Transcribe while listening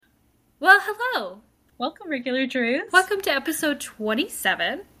Well, hello. Welcome, Regular Drews. Welcome to episode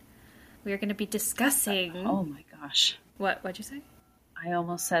 27. We are going to be discussing... Oh my gosh. What'd you say? I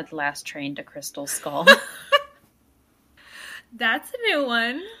almost said Last Train to Crystal Skull. That's a new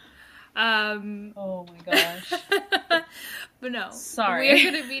one. Oh my gosh. But no. Sorry.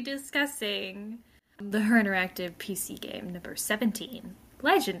 We're going to be discussing the Her Interactive PC game number 17,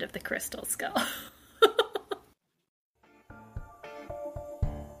 Legend of the Crystal Skull.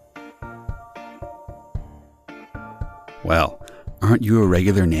 Well, aren't you a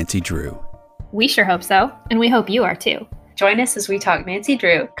regular Nancy Drew? We sure hope so, and we hope you are too. Join us as we talk Nancy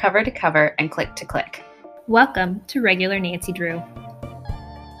Drew cover to cover and click to click. Welcome to Regular Nancy Drew.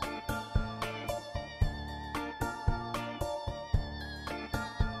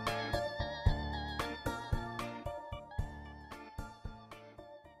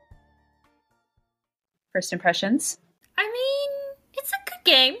 First impressions? I mean, it's a good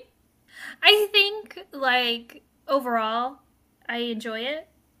game. I think, overall, I enjoy it.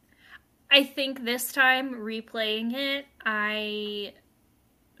 I think this time, replaying it, I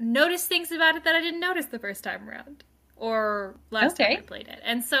noticed things about it that I didn't notice the first time around. Or last time I played it.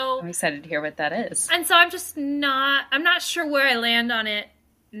 And so... I'm excited to hear what that is. And so I'm not sure where I land on it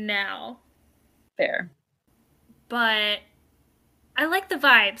now. Fair. But I like the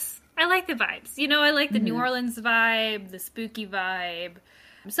vibes. You know, I like the New Orleans vibe, the spooky vibe.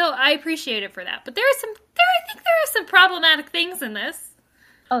 So I appreciate it for that. But I think there are some problematic things in this.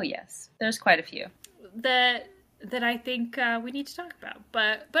 Oh yes, there's quite a few that I think we need to talk about.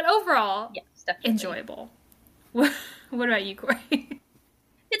 But overall, yes, definitely enjoyable. What about you, Corey?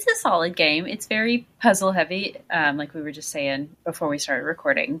 It's a solid game. It's very puzzle heavy, like we were just saying before we started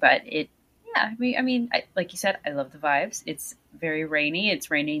recording. But like you said, I love the vibes. It's very rainy. It's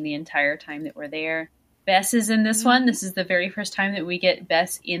raining the entire time that we're there. Bess is in this one. This is the very first time that we get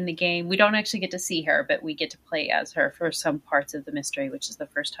Bess in the game. We don't actually get to see her, but we get to play as her for some parts of the mystery, which is the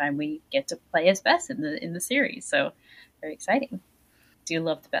first time we get to play as Bess in the series. So very exciting. Do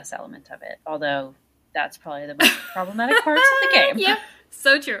love the Bess element of it, although that's probably the most problematic parts of the game. Yep,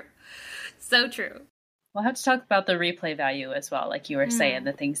 so true. So true. We'll have to talk about the replay value as well, like you were saying,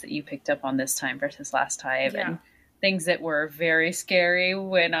 the things that you picked up on this time versus last time, and things that were very scary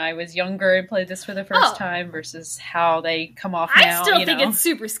when I was younger and played this for the first time versus how they come off now. I still think it's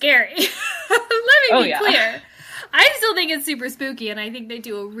super scary. Let me be clear. I still think it's super spooky, and I think they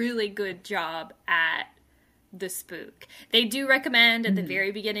do a really good job at the spook. They do recommend at the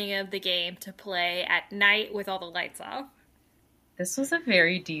very beginning of the game to play at night with all the lights off. This was a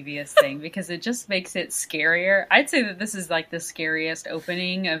very devious thing because it just makes it scarier. I'd say that this is like the scariest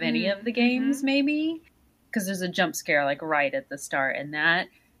opening of any of the games, maybe. Because there's a jump scare like right at the start, and that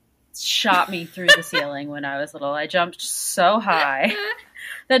shot me through the ceiling when I was little. I jumped so high.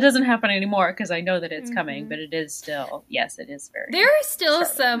 That doesn't happen anymore because I know that it's coming, but it is still, yes, it is very. There are still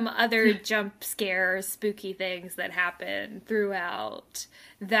some other jump scare, spooky things that happen throughout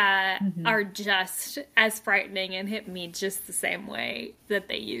that are just as frightening and hit me just the same way that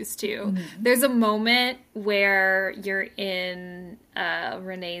they used to. There's a moment where you're in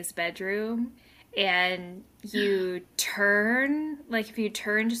Renee's bedroom and you turn, if you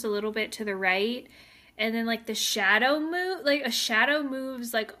turn just a little bit to the right, and then the shadow a shadow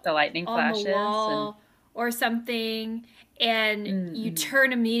moves the lightning on flashes the wall or something, and you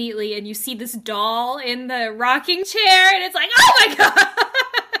turn immediately and you see this doll in the rocking chair, and it's like, oh my god!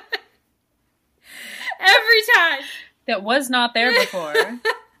 Every time. That was not there before.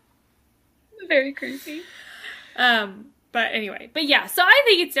 Very creepy. But anyway, so I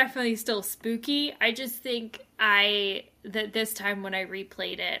think it's definitely still spooky. I just think that this time when I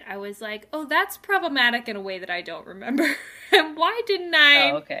replayed it, I was like, oh, that's problematic in a way that I don't remember. And why didn't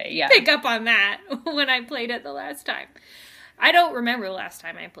I pick up on that when I played it the last time? I don't remember the last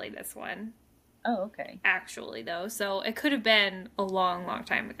time I played this one. Oh, okay. Actually, though, so it could have been a long, long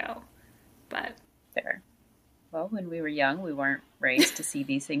time ago. But fair. Well, when we were young, we weren't raised to see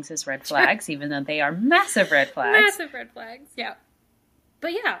these things as red flags, even though they are massive red flags. Massive red flags, yeah.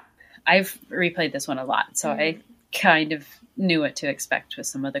 But yeah. I've replayed this one a lot, so I kind of knew what to expect with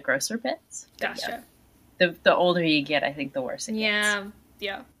some of the grosser bits. Gotcha. Yeah, the older you get, I think the worse it gets.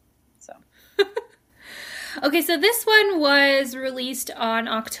 Yeah. So. Okay, so this one was released on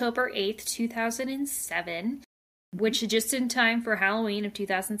October 8th, 2007, which is just in time for Halloween of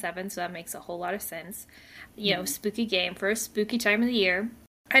 2007, so that makes a whole lot of sense. You know, spooky game for a spooky time of the year.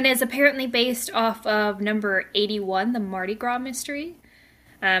 And is apparently based off of number 81, the Mardi Gras mystery.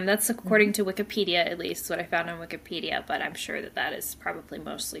 That's according to Wikipedia, at least, what I found on Wikipedia, but I'm sure that is probably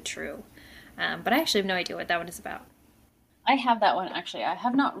mostly true. But I actually have no idea what that one is about. I have that one, actually. I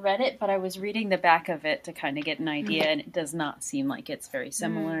have not read it, but I was reading the back of it to kind of get an idea, and it does not seem like it's very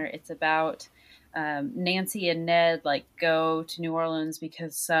similar. It's about Nancy and Ned, like, go to New Orleans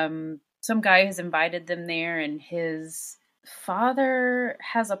because some guy has invited them there, and his father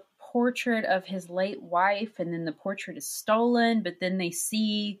has a portrait of his late wife, and then the portrait is stolen, but then they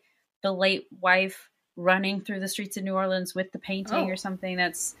see the late wife running through the streets of New Orleans with the painting or something.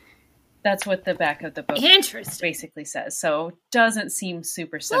 That's what the back of the book basically says. So doesn't seem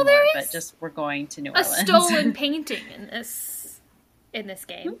super similar, but just we're going to New Orleans. A stolen painting in this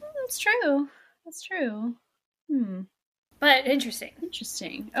game. That's true. That's true. But interesting.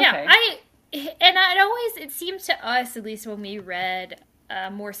 Interesting. Okay. Yeah, it seems to us, at least when we read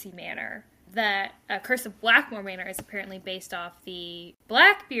Morcy Manor, that Curse of Blackmore Manor is apparently based off the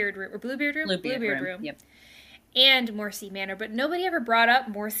Blackbeard Room, or Bluebeard Room? Bluebeard Room. Yep. And Morcy Manor, but nobody ever brought up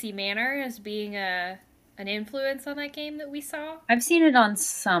Morcy Manor as being an influence on that game that we saw. I've seen it on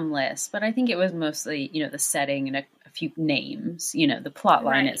some lists, but I think it was mostly, the setting and a few names. The plot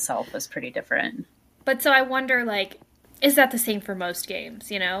line itself was pretty different. But so I wonder, is that the same for most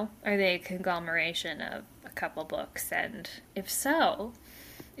games, Are they a conglomeration of a couple books? And if so,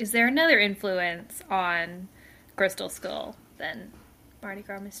 is there another influence on Crystal Skull than Mardi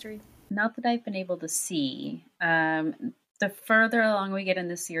Gras Mystery? Not that I've been able to see. The further along we get in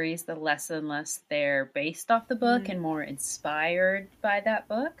the series, the less and less they're based off the book and more inspired by that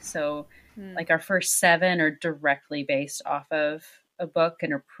book. So, our first 7 are directly based off of a book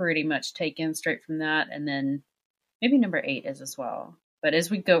and are pretty much taken straight from that. And then maybe number 8 is as well. But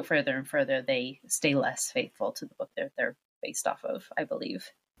as we go further and further, they stay less faithful to the book they're based off of, I believe.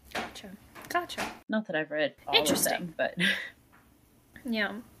 Gotcha. Not that I've read all of them, but...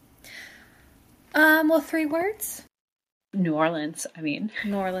 Yeah. Well, 3 words? New Orleans,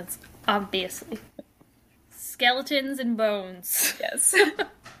 New Orleans, obviously. Skeletons and bones. Yes.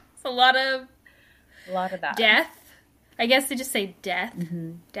 It's a lot of that. Death. I guess they just say death.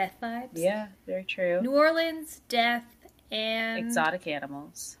 Mm-hmm. Death vibes. Yeah, very true. New Orleans, death, and... exotic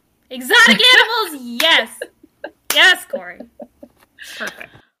animals. Exotic animals, yes! Yes, Corey. Perfect.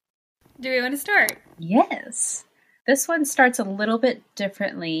 Do we want to start? Yes. This one starts a little bit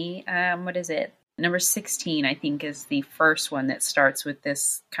differently. What is it? Number 16, I think, is the first one that starts with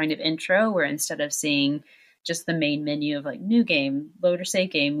this kind of intro where instead of seeing just the main menu of new game, load or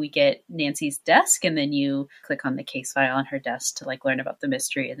save game, we get Nancy's desk, and then you click on the case file on her desk to learn about the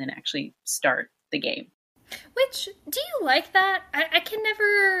mystery and then actually start the game. Which, do you like that? I can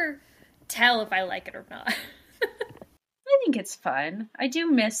never tell if I like it or not. I think it's fun. I do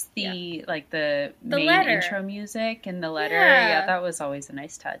miss the the main letter. Intro music and the letter. Yeah, that was always a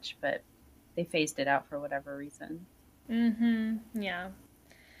nice touch, but they phased it out for whatever reason. Mm-hmm. Yeah.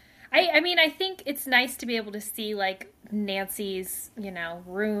 I think it's nice to be able to see Nancy's,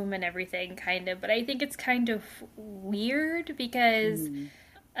 room and everything kind of, but I think it's kind of weird because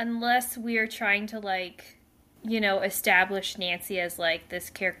unless we're trying to establish Nancy as this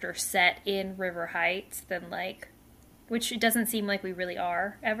character set in River Heights, then which it doesn't seem like we really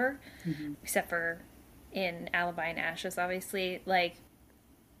are ever, except for in Alibi and Ashes, obviously.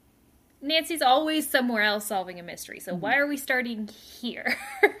 Nancy's always somewhere else solving a mystery, so why are we starting here?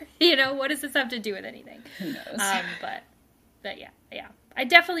 What does this have to do with anything? Who knows? But yeah. I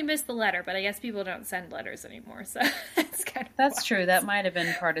definitely missed the letter, but I guess people don't send letters anymore, so that's kind of That's true. That might have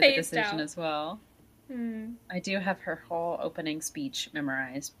been part of the decision as well. Hmm. I do have her whole opening speech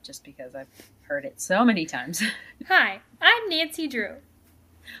memorized just because I've heard it so many times. Hi, I'm Nancy Drew.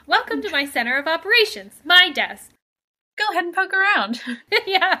 Welcome to my center of operations, my desk. Go ahead and poke around.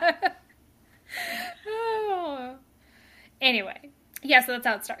 Yeah. Oh. Anyway, yeah, so that's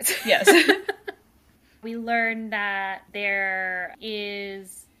how it starts. Yes. We learn that there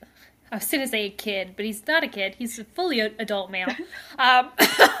is, I was going to say a kid, but he's not a kid. He's a fully adult male.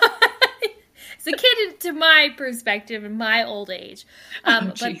 It's a kid to my perspective in my old age.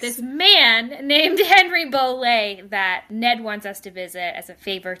 But this man named Henry Boley that Ned wants us to visit as a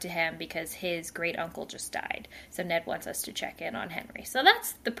favor to him because his great uncle just died. So Ned wants us to check in on Henry. So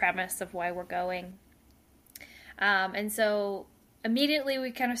that's the premise of why we're going. And so immediately we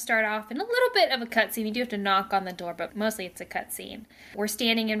kind of start off in a little bit of a cutscene. You do have to knock on the door, but mostly it's a cutscene.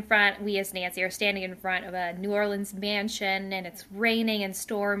 We as Nancy are standing in front of a New Orleans mansion, and it's raining and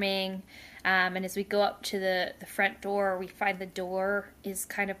storming. And as we go up to the front door, we find the door is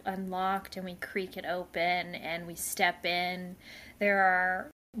kind of unlocked, and we creak it open, and we step in. There are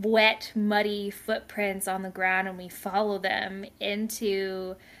wet, muddy footprints on the ground, and we follow them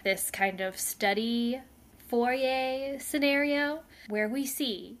into this kind of study foyer scenario where we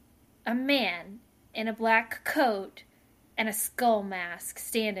see a man in a black coat and a skull mask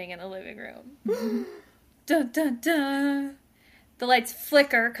standing in the living room. Dun, dun, dun. The lights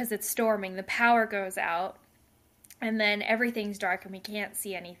flicker because it's storming. The power goes out. And then everything's dark and we can't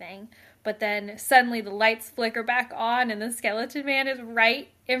see anything. But then suddenly the lights flicker back on and the skeleton man is right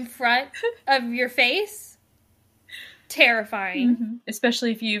in front of your face. Terrifying. Mm-hmm.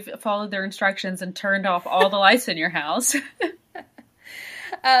 Especially if you've followed their instructions and turned off all the lights in your house.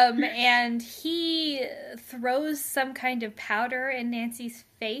 And he throws some kind of powder in Nancy's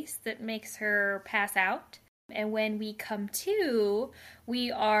face that makes her pass out. And when we come to,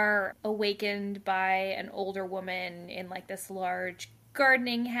 we are awakened by an older woman in like this large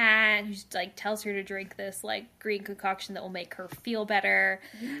gardening hat who like tells her to drink this like green concoction that will make her feel better.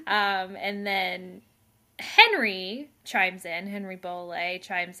 And then Henry Bolle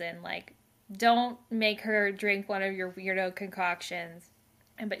chimes in like, don't make her drink one of your weirdo concoctions.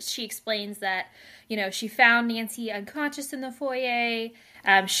 But she explains that, you know, she found Nancy unconscious in the foyer.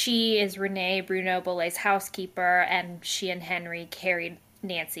 She is Renee Bruno Bolle's housekeeper, and she and Henry carried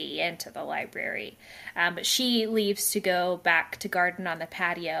Nancy into the library. But she leaves to go back to garden on the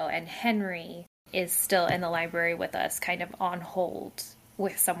patio, and Henry is still in the library with us, kind of on hold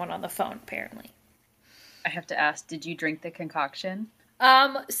with someone on the phone, apparently. I have to ask, did you drink the concoction?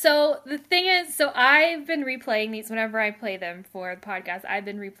 So the thing is, so I've been replaying these whenever I play them for the podcast. I've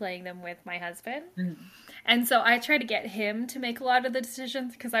been replaying them with my husband. Mm-hmm. And so I try to get him to make a lot of the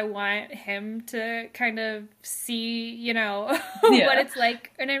decisions because I want him to kind of see, you know, what it's like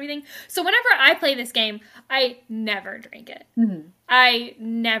and everything. So whenever I play this game, I never drink it. Mm-hmm. I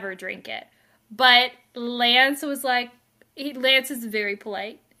never drink it. But Lance was like, Lance is very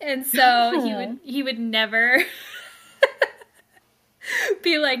polite. And so he would never...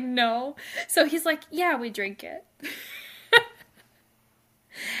 be like, no. So he's like, yeah, we drink it.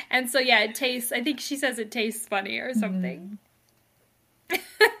 And so, yeah, it tastes, I think she says it tastes funny or something.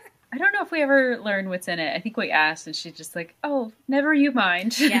 I don't know if we ever learned what's in it. I think we asked and she's just like, oh, never you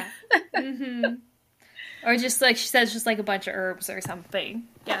mind. Yeah. Mm-hmm. Or just like, she says just like a bunch of herbs or something.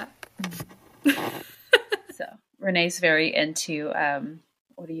 Yeah. So Renee's very into,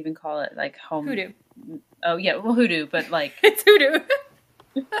 what do you even call it? Like home... Hoodoo. Oh, yeah, well, hoodoo, but like... It's hoodoo.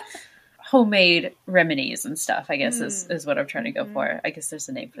 Homemade remedies and stuff, I guess, is what I'm trying to go for. I guess there's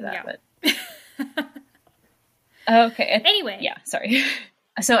a name for that, but... Okay. Anyway. Yeah, sorry.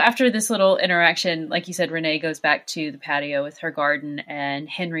 So after this little interaction, like you said, Renee goes back to the patio with her garden, and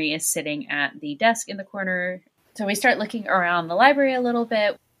Henry is sitting at the desk in the corner. So we start looking around the library a little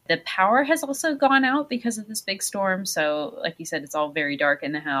bit. The power has also gone out because of this big storm. So like you said, it's all very dark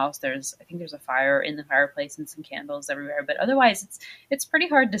in the house. I think there's a fire in the fireplace and some candles everywhere. But otherwise, it's pretty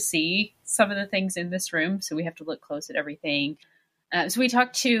hard to see some of the things in this room. So we have to look close at everything. So we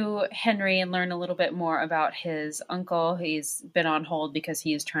talked to Henry and learned a little bit more about his uncle. He's been on hold because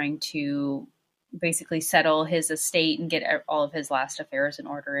he is trying to basically settle his estate and get all of his last affairs in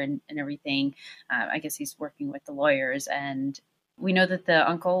order and everything. I guess he's working with the lawyers, and we know that the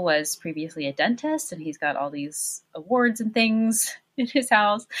uncle was previously a dentist and he's got all these awards and things in his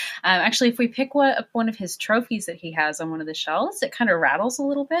house. Actually, if we pick one of his trophies that he has on one of the shelves, it kind of rattles a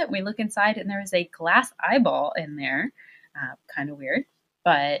little bit. We look inside and there is a glass eyeball in there. Kind of weird.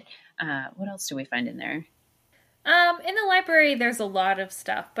 But what else do we find in there? In the library, there's a lot of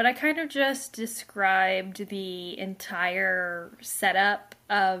stuff, but I kind of just described the entire setup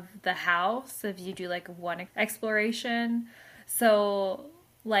of the house if you do like one exploration. So,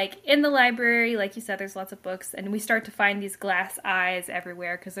 like, in the library, like you said, there's lots of books, and we start to find these glass eyes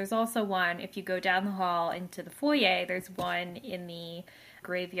everywhere, because there's also one, if you go down the hall into the foyer, there's one in the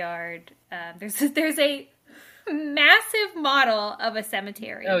graveyard. There's a massive model of a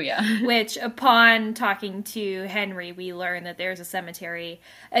cemetery. Oh, yeah. Which, upon talking to Henry, we learn that there's a cemetery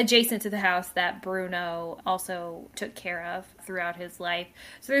adjacent to the house that Bruno also took care of throughout his life.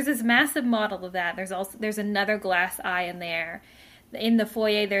 So there's this massive model of that. There's another glass eye in there. In the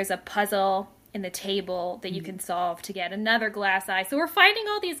foyer, there's a puzzle in the table that you can solve to get another glass eye. So we're finding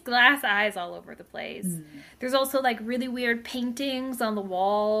all these glass eyes all over the place. There's also like really weird paintings on the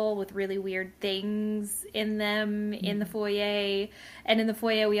wall with really weird things in them in the foyer. And in the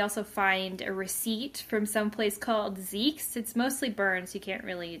foyer, we also find a receipt from some place called Zeke's. It's mostly burned, so you can't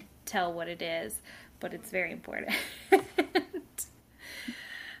really tell what it is, but it's very important.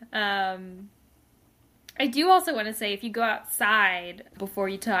 I do also want to say, if you go outside before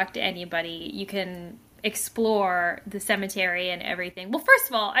you talk to anybody, you can explore the cemetery and everything. Well, first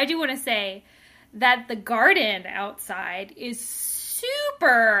of all, I do want to say that the garden outside is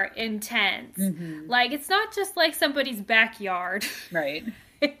super intense. Like, it's not just like somebody's backyard. Right.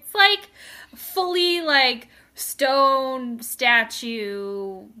 It's like fully like stone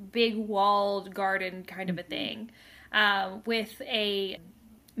statue, big walled garden kind of a thing, with a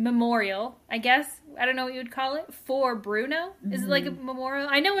memorial, I guess. I don't know what you would call it, for Bruno. Is it like a memorial?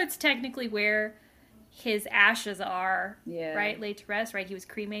 I know it's technically where his ashes are, right? Laid to rest, right? He was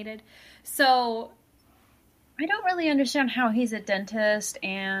cremated. So I don't really understand how he's a dentist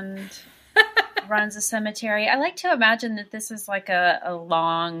and runs a cemetery. I like to imagine that this is like a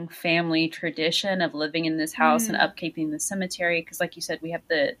long family tradition of living in this house and upkeeping the cemetery. Because like you said, we have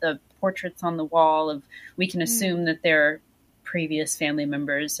the portraits on the wall of, we can assume that they're previous family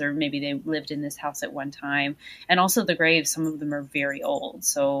members, or maybe they lived in this house at one time. And also the graves, some of them are very old.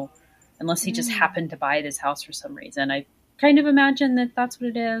 So unless he just happened to buy this house for some reason, I kind of imagine that that's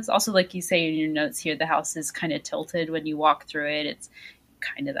what it is. Also, like you say in your notes here, the house is kind of tilted when you walk through it. It's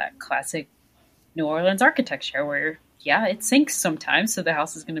kind of that classic New Orleans architecture where, it sinks sometimes, so the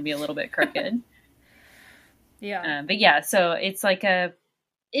house is going to be a little bit crooked. But yeah, so it's like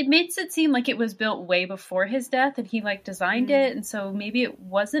it makes it seem like it was built way before his death and he like designed it. And so maybe it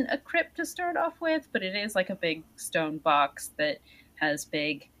wasn't a crypt to start off with, but it is like a big stone box that has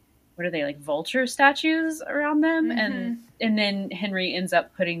big, what are they, like vulture statues around them? And then Henry ends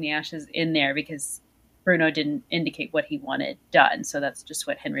up putting the ashes in there because Bruno didn't indicate what he wanted done. So that's just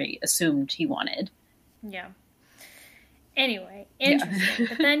what Henry assumed he wanted. Yeah. Anyway, interesting.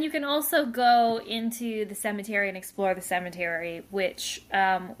 But then you can also go into the cemetery and explore the cemetery, which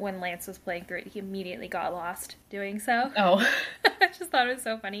when Lance was playing through it, he immediately got lost doing so. Oh. I just thought it was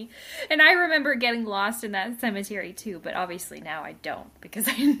so funny. And I remember getting lost in that cemetery too, but obviously now I don't because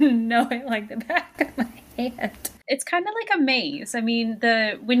I know it like the back of my hand. It's kind of like a maze. I mean,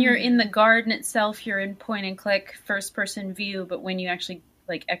 when you're in the garden itself, you're in point and click first person view, but when you actually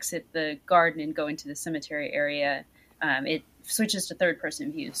like exit the garden and go into the cemetery area, it switches to third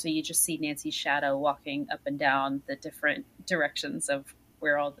person view. So you just see Nancy's shadow walking up and down the different directions of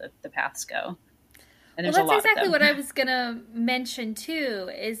where all the paths go. And there's that's exactly what I was going to mention too,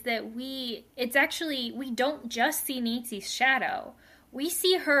 is that we don't just see Nancy's shadow. We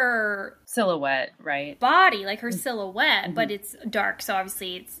see her silhouette, right? Body, like her silhouette, but it's dark. So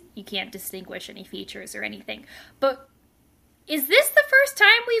obviously you can't distinguish any features or anything. But is this the first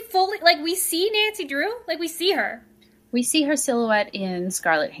time we see Nancy Drew? Like we see her. We see her silhouette in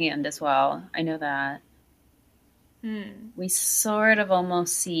Scarlet Hand as well. I know that. We sort of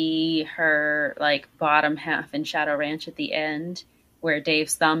almost see her like bottom half in Shadow Ranch at the end, where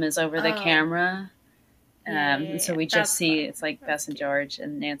Dave's thumb is over the camera. So we just see it's like Bess and George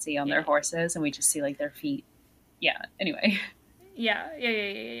and Nancy on their horses, and we just see like their feet. Yeah. Anyway.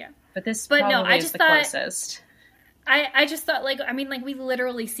 Yeah. But this probably is the closest. I just thought we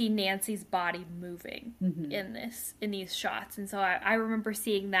literally see Nancy's body moving in these shots. And so I remember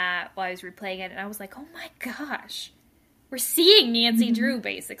seeing that while I was replaying it, and I was like, oh my gosh, we're seeing Nancy Drew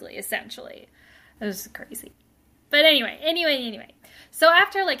basically, essentially. It was crazy. But anyway. So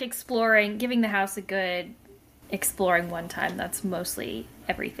after exploring, giving the house a good exploring one time, that's mostly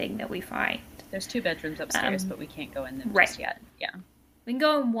everything that we find. There's 2 bedrooms upstairs, but we can't go in them just yet. Yeah. We can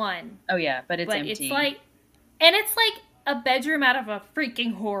go in one. Oh yeah, but it's empty. It's like a bedroom out of a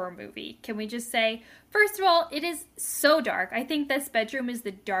freaking horror movie. Can we just say, first of all, it is so dark. I think this bedroom is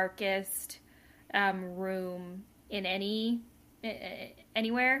the darkest room in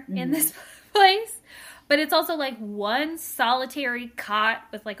anywhere in this place. But it's also like one solitary cot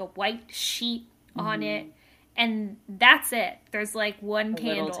with like a white sheet on it. And that's it. There's like one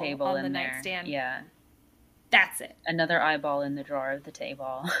candle on the nightstand. Yeah. That's it. Another eyeball in the drawer of the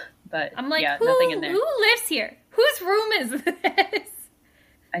table. But I'm like, nothing in there. Who lives here? Whose room is this?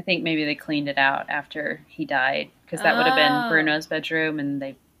 I think maybe they cleaned it out after he died, because that would have been Bruno's bedroom, and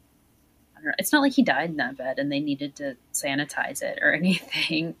I don't know. It's not like he died in that bed and they needed to sanitize it or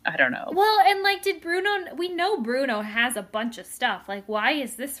anything. I don't know. Well, and we know Bruno has a bunch of stuff. Like, why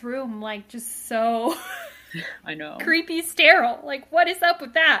is this room just so I know. creepy sterile? Like, what is up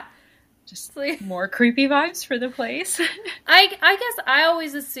with that? Just more creepy vibes for the place. I guess I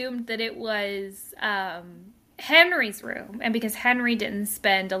always assumed that it was Henry's room, and because Henry didn't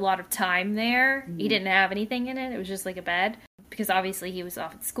spend a lot of time there, he didn't have anything in it. It was just like a bed, because obviously he was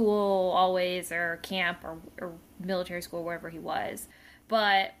off at school always, or camp, or military school, wherever he was.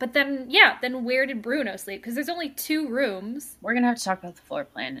 But then where did Bruno sleep? Because there's only 2 rooms. We're gonna have to talk about the floor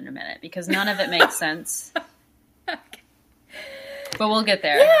plan in a minute, because none of it makes sense. Okay. But we'll get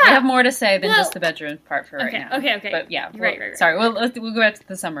there. Yeah. We have more to say than just the bedroom part for right now. Okay. But yeah, right. Sorry, we'll go back to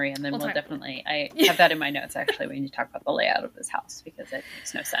the summary, and then we'll definitely... I have that in my notes, actually, when you talk about the layout of this house, because it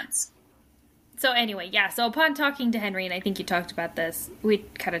makes no sense. So anyway, yeah, so upon talking to Henry, and I think you talked about this, we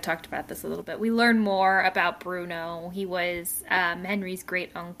kind of talked about this a little bit, we learn more about Bruno. He was Henry's great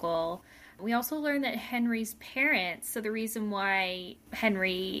uncle. We also learn that Henry's parents, so the reason why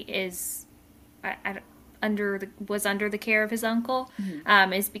Henry is under the care of his uncle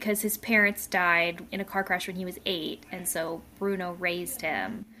is because his parents died in a car crash when he was 8, and so Bruno raised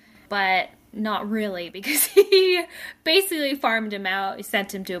him. But not really, because he basically farmed him out. He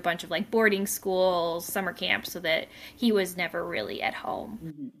sent him to a bunch of like boarding schools, summer camps, so that he was never really at home.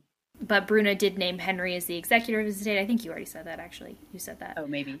 Mm-hmm. But Bruno did name Henry as the executor of his estate. I think you already said that, actually. You said that. Oh,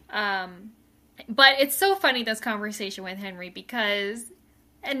 maybe. But it's so funny, this conversation with Henry, because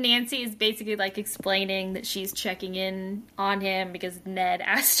Nancy is basically like explaining that she's checking in on him because Ned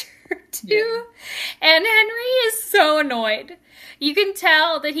asked her to. Yeah. And Henry is so annoyed. You can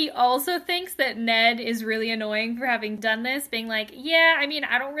tell that he also thinks that Ned is really annoying for having done this, being like, yeah, I mean,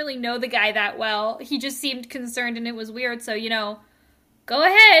 I don't really know the guy that well. He just seemed concerned and it was weird. So, go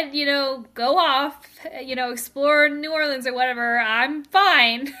ahead, go off, explore New Orleans or whatever. I'm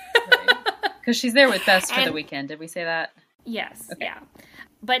fine. Because she's there with Bess for the weekend. Did we say that? Yes. Okay. Yeah.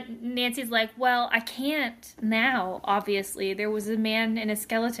 But Nancy's like, well, I can't now, obviously. There was a man in a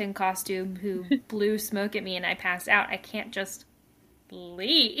skeleton costume who blew smoke at me and I passed out. I can't just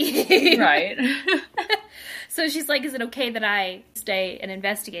leave. Right. So she's like, is it okay that I stay and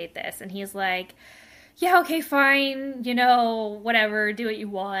investigate this? And he's like, yeah, okay, fine. Whatever, do what you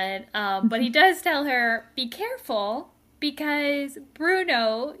want. But he does tell her, be careful, because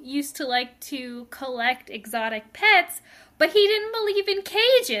Bruno used to like to collect exotic pets, but he didn't believe in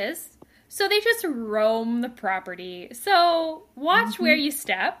cages, so they just roam the property. So watch where you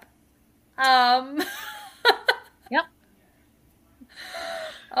step. Yep.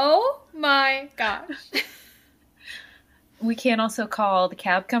 Oh my gosh. We can also call the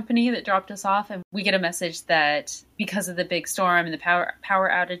cab company that dropped us off, and we get a message that because of the big storm and the power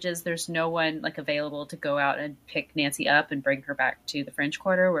outages, there's no one like available to go out and pick Nancy up and bring her back to the French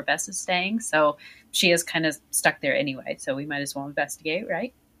Quarter where Bess is staying. So she is kind of stuck there anyway. So we might as well investigate,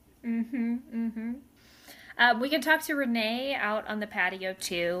 right? Mm-hmm. Mm-hmm. We can talk to Renee out on the patio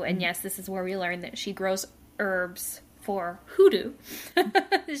too. And yes, this is where we learn that she grows herbs for hoodoo.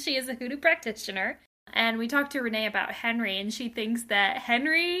 She is a hoodoo practitioner. And we talked to Renee about Henry, and she thinks that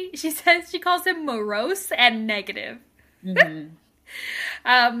Henry, she calls him morose and negative.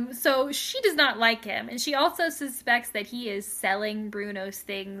 Mm-hmm. So she does not like him. And she also suspects that he is selling Bruno's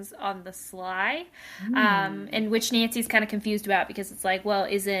things on the sly, and which Nancy's kind of confused about, because it's like, well,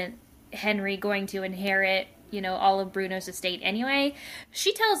 isn't Henry going to inherit, all of Bruno's estate anyway?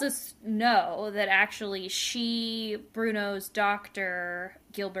 She tells us no, that actually Bruno's doctor,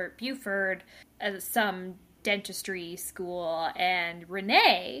 Gilbert Buford, some dentistry school, and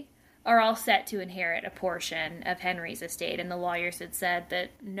Renee are all set to inherit a portion of Henry's estate, and the lawyers had said that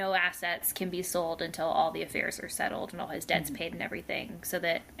no assets can be sold until all the affairs are settled and all his debts paid and everything, so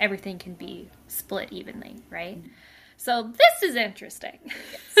that everything can be split evenly, right? So this is interesting.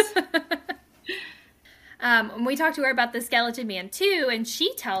 Yes. We talked to her about the skeleton man too, and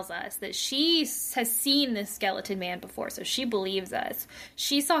she tells us that she has seen this skeleton man before, so she believes us.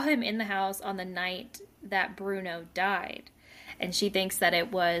 She saw him in the house on the night that Bruno died, and she thinks that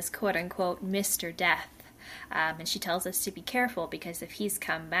it was quote-unquote Mr. Death. And she tells us to be careful, because if he's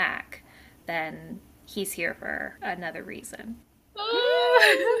come back, then he's here for another reason.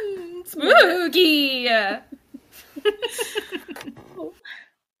 Spooky!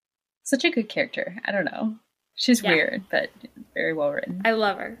 Such a good character. I don't know. She's weird, but very well written. I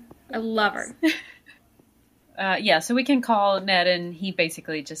love her. So we can call Ned, and he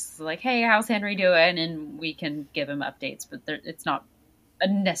basically just like, hey, how's Henry doing? And we can give him updates, but it's not a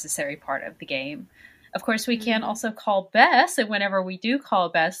necessary part of the game. Of course, we can also call Bess, and whenever we do call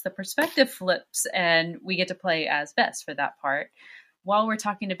Bess, the perspective flips, and we get to play as Bess for that part. While we're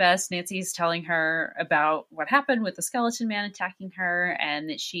talking to Bess, Nancy's telling her about what happened with the skeleton man attacking her, and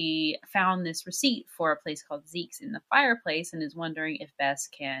that she found this receipt for a place called Zeke's in the fireplace, and is wondering if Bess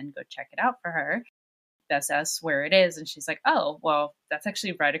can go check it out for her. Bess asks where it is, and she's like, oh, well, that's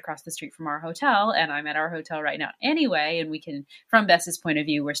actually right across the street from our hotel, and I'm at our hotel right now anyway, and we can, from Bess's point of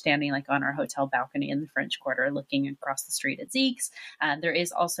view, we're standing like on our hotel balcony in the French Quarter looking across the street at Zeke's. There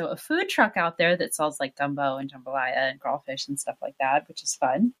is also a food truck out there that sells like gumbo and jambalaya and crawfish and stuff like that, which is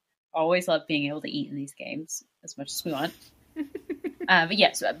fun. Always love being able to eat in these games as much as we want. But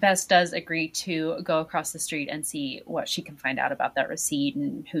yes, Bess does agree to go across the street and see what she can find out about that receipt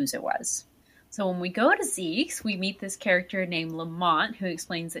and whose it was. So when we go to Zeke's, we meet this character named Lamont, who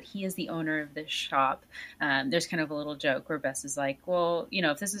explains that he is the owner of this shop. There's kind of a little joke where Bess is like, well,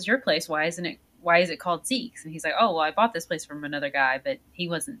 if this is your place, why isn't it why is it called Zeke's? And he's like, oh, well, I bought this place from another guy, but he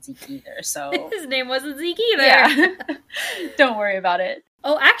wasn't Zeke either, so... His name wasn't Zeke either. Yeah. Don't worry about it.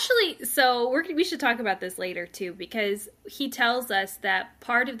 Oh, actually, so we should talk about this later, too, because he tells us that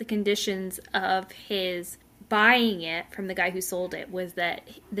part of the conditions of his buying it from the guy who sold it was that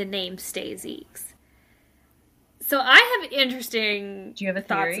the name stay Zeke's. So I have interesting Do you have a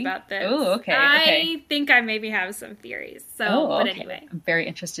thoughts theory? about this. Oh, okay. I think I maybe have some theories. But anyway. I'm very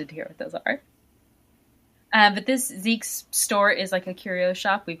interested to hear what those are. But this Zeke's store is like a curio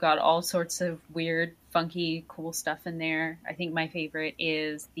shop. We've got all sorts of weird, funky, cool stuff in there. I think my favorite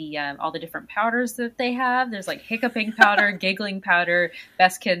is the all the different powders that they have. There's like hiccuping powder, giggling powder.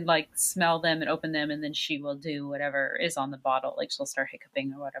 Bess can like smell them and open them, and then she will do whatever is on the bottle. Like she'll start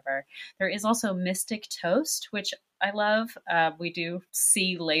hiccuping or whatever. There is also Mystic Toast, which I love. We do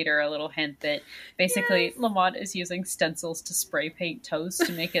see later a little hint that basically Lamont is using stencils to spray paint toast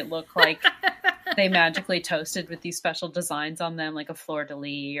to make it look like they magically toasted with these special designs on them, like a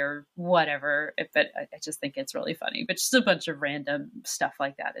fleur-de-lis or whatever. But I just think it's really funny. But just a bunch of random stuff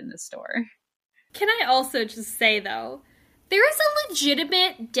like that in the store. Can I also just say, though, there is a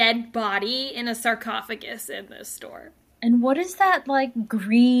legitimate dead body in a sarcophagus in this store. And what is that, like,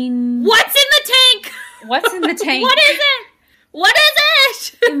 green... What's in the tank? What's in the tank? What is it? What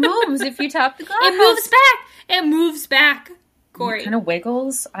is it? It moves if you tap the glass. It moves back. It moves back, Corey. It kind of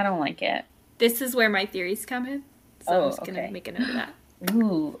wiggles. I don't like it. This is where my theories come in. So I'm just going to make a note of that.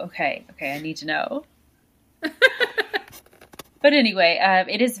 Ooh, okay. Okay, I need to know. But anyway,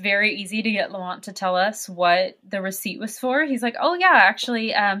 it is very easy to get Lamont to tell us what the receipt was for. He's like, oh yeah,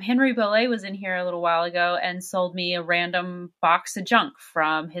 actually, Henry Bollet was in here a little while ago and sold me a random box of junk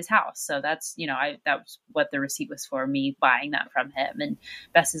from his house. So that's, that was what the receipt was for, me buying that from him. And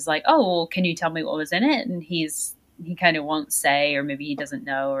Bess is like, oh, well, can you tell me what was in it? And he kind of won't say, or maybe he doesn't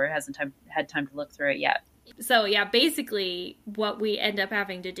know or hasn't had time to look through it yet. So yeah, basically what we end up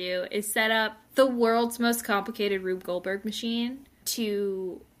having to do is set up the world's most complicated Rube Goldberg machine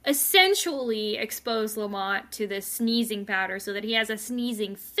to essentially expose Lamont to this sneezing powder so that he has a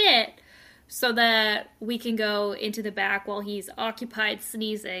sneezing fit so that we can go into the back while he's occupied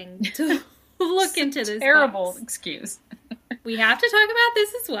sneezing to look into this terrible box. Excuse. We have to talk about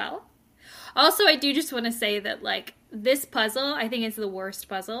this as well. Also, I do just want to say that, like, this puzzle, I think it's the worst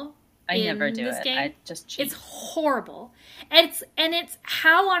puzzle. I never do it. Game. I just cheat. It's horrible. It's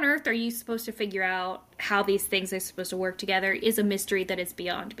how on earth are you supposed to figure out how these things are supposed to work together is a mystery that is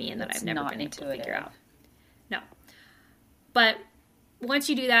beyond me and that I've never been able to figure out. No. But once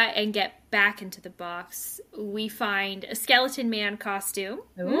you do that and get back into the box, we find a skeleton man costume.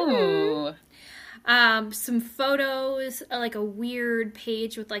 Ooh. Some photos, like a weird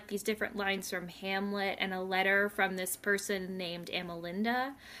page with like these different lines from Hamlet and a letter from this person named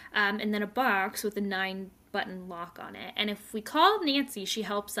Amalinda, and then a box with a 9-button lock on it. And if we call Nancy, she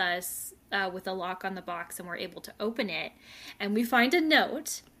helps us with a lock on the box and we're able to open it. And we find a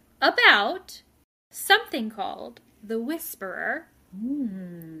note about something called the Whisperer.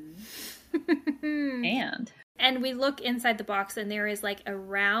 And we look inside the box and there is like a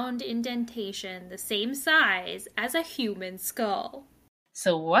round indentation the same size as a human skull.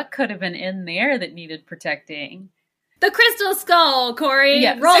 So what could have been in there that needed protecting? The crystal skull, Corey!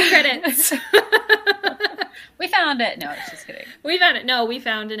 Yes. Roll credits! We found it! No, just kidding. We found it. No, we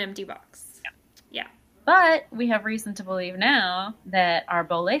found an empty box. Yeah. But we have reason to believe now that our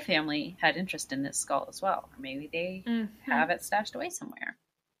Bollet family had interest in this skull as well. Or maybe they have it stashed away somewhere.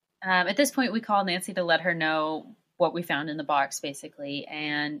 At this point, we call Nancy to let her know what we found in the box, basically.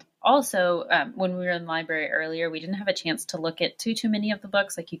 And also, when we were in the library earlier, we didn't have a chance to look at too many of the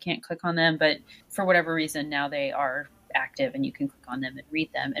books. Like, you can't click on them, but for whatever reason, now they are active and you can click on them and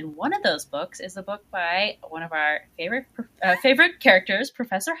read them. And one of those books is a book by one of our favorite characters,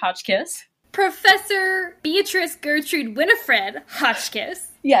 Professor Hotchkiss. Professor Beatrice Gertrude Winifred Hotchkiss.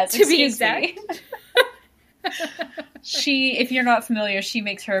 Yes, to be exact. She, if you're not familiar, she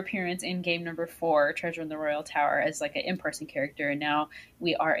makes her appearance in game number 4, Treasure in the Royal Tower, as like an in-person character, and now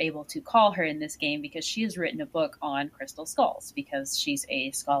we are able to call her in this game because she has written a book on crystal skulls, because she's a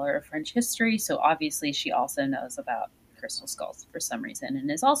scholar of French history, so obviously she also knows about crystal skulls for some reason,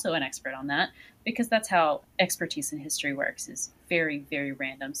 and is also an expert on that, because that's how expertise in history works, is very, very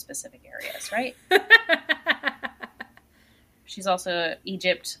random specific areas, right? She's also an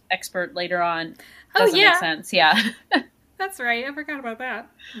Egypt expert later on. Doesn't make sense. Yeah. That's right. I forgot about that.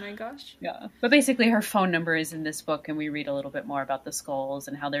 Oh my gosh. Yeah. But basically her phone number is in this book, and we read a little bit more about the skulls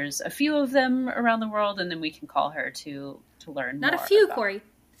and how there's a few of them around the world, and then we can call her to learn more. Not a few, Corey.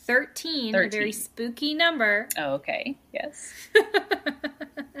 13. A very spooky number. Oh, okay. Yes.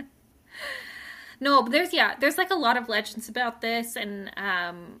 No, but there's like a lot of legends about this, and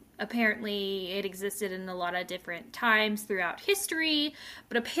apparently it existed in a lot of different times throughout history.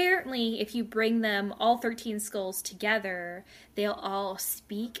 But apparently, if you bring them all 13 skulls together, they'll all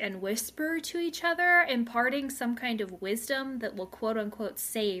speak and whisper to each other, imparting some kind of wisdom that will quote unquote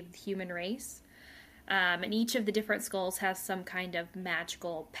save the human race. And each of the different skulls has some kind of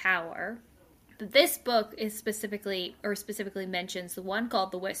magical power. This book is specifically mentions the one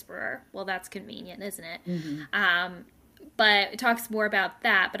called the Whisperer. Well, that's convenient, isn't it? Mm-hmm. But it talks more about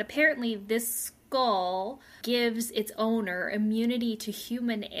that. But apparently this skull gives its owner immunity to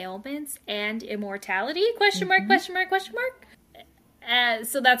human ailments and immortality? Question mark, question mark, question mark.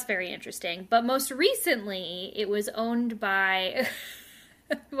 So that's very interesting. But most recently, it was owned by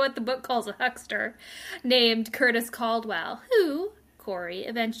what the book calls a huckster named Curtis Caldwell, who... Corey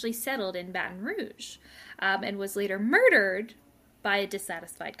eventually settled in Baton Rouge and was later murdered by a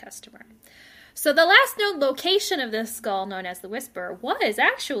dissatisfied customer. So the last known location of this skull, known as the Whisperer, was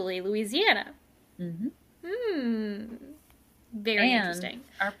actually Louisiana. Very interesting.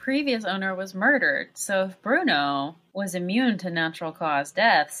 Our previous owner was murdered, so if Bruno was immune to natural cause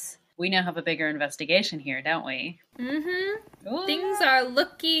deaths, we now have a bigger investigation here, don't we? Mm-hmm. Things are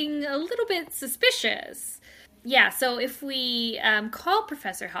looking a little bit suspicious. Yeah, so if we call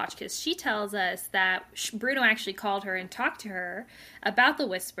Professor Hotchkiss, she tells us that Bruno actually called her and talked to her about the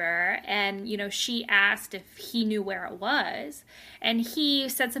Whisperer, and, she asked if he knew where it was, and he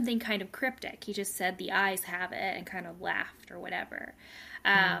said something kind of cryptic. He just said the eyes have it and kind of laughed or whatever.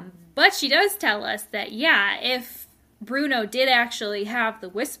 But she does tell us that, yeah, if Bruno did actually have the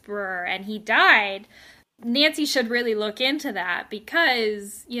Whisperer and he died... Nancy should really look into that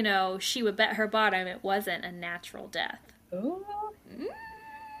because, she would bet her bottom it wasn't a natural death. Ooh.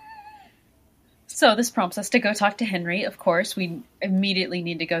 So this prompts us to go talk to Henry. Of course, we immediately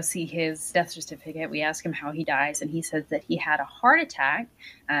need to go see his death certificate. We ask him how he dies, and he says that he had a heart attack.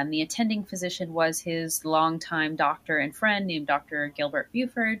 The attending physician was his longtime doctor and friend named Dr. Gilbert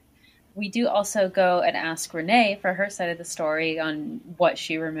Buford. We do also go and ask Renee for her side of the story on what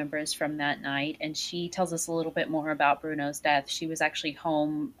she remembers from that night, and she tells us a little bit more about Bruno's death. She was actually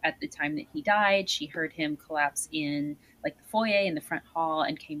home at the time that he died. She heard him collapse in the foyer in the front hall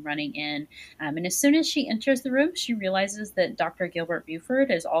and came running in. And as soon as she enters the room, she realizes that Dr. Gilbert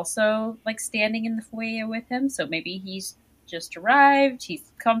Buford is also standing in the foyer with him. So maybe he's just arrived,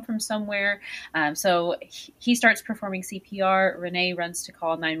 he's come from somewhere. So he starts performing CPR. Renee runs to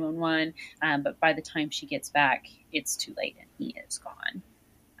call 911, but by the time she gets back, it's too late and he is gone.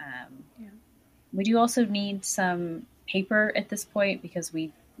 We do also need some paper at this point because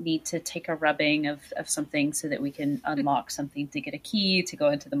we need to take a rubbing of something so that we can unlock something to get a key to go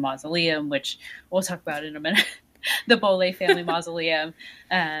into the mausoleum, which we'll talk about in a minute. The Bolle family mausoleum.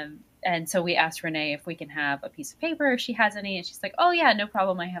 And so we asked Renee if we can have a piece of paper, if she has any, and she's like, oh yeah, no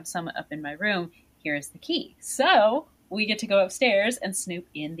problem. I have some up in my room. Here's the key. So we get to go upstairs and snoop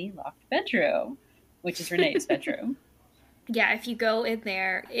in the locked bedroom, which is Renee's bedroom. Yeah, if you go in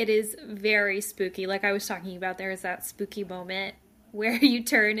there, it is very spooky. Like I was talking about, there is that spooky moment where you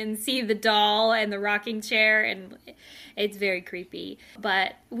turn and see the doll and the rocking chair, and it's very creepy.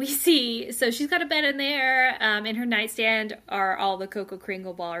 But we see, so she's got a bed in there. In her nightstand are all the Cocoa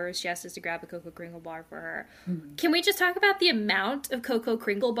Kringle bars. She asks us to grab a Cocoa Kringle bar for her. Mm-hmm. Can we just talk about the amount of Cocoa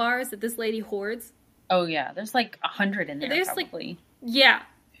Kringle bars that this lady hoards? Oh yeah, there's 100 in there. There's probably. Yeah,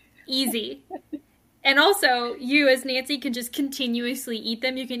 easy. And also, you as Nancy can just continuously eat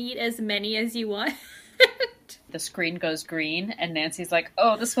them. You can eat as many as you want. The screen goes green, and Nancy's like,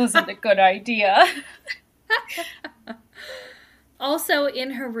 oh, this wasn't a good idea. Also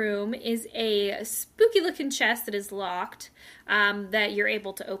in her room is a spooky-looking chest that is locked that you're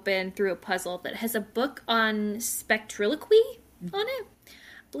able to open through a puzzle that has a book on spectriloquy on it.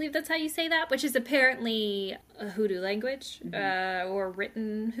 I believe that's how you say that, which is apparently a hoodoo language or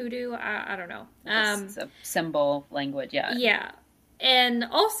written hoodoo. I don't know. It's a symbol language, yeah. Yeah. And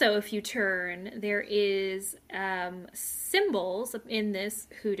also, if you turn, there is symbols in this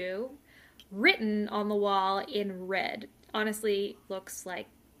hoodoo written on the wall in red. Honestly, looks like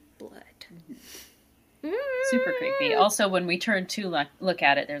blood. Super creepy. Also, when we turn to look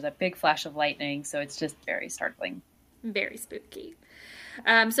at it, there's a big flash of lightning, so it's just very startling. Very spooky.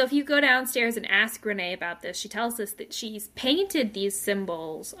 So if you go downstairs and ask Renee about this, she tells us that she's painted these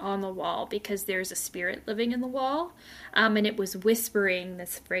symbols on the wall because there's a spirit living in the wall, and it was whispering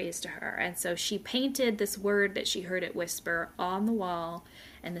this phrase to her. And so she painted this word that she heard it whisper on the wall,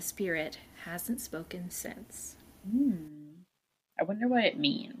 and the spirit hasn't spoken since. I wonder what it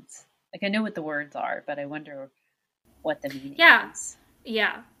means. I know what the words are, but I wonder what the meaning is.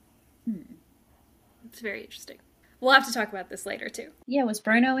 Yeah. It's very interesting. We'll have to talk about this later, too. Yeah, was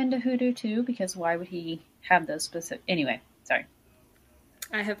Bruno into hoodoo, too? Because why would he have those specific... Anyway, sorry.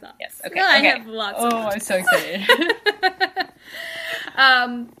 I have thoughts. Yes, okay. I have lots of thoughts. I'm so excited.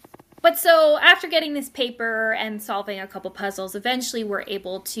 But so after getting this paper and solving a couple puzzles, eventually we're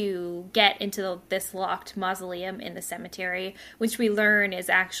able to get into this locked mausoleum in the cemetery, which we learn is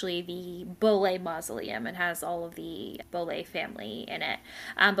actually the Bolle mausoleum and has all of the Bolle family in it.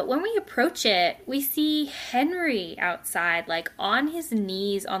 But when we approach it, we see Henry outside, like on his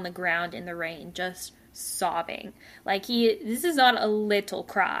knees on the ground in the rain, just sobbing. Like this is not a little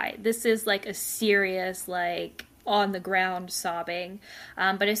cry. This is like a serious, like, on the ground sobbing.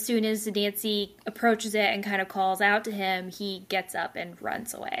 But as soon as Nancy approaches it and kind of calls out to him, he gets up and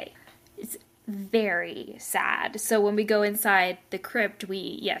runs away. It's very sad. So when we go inside the crypt,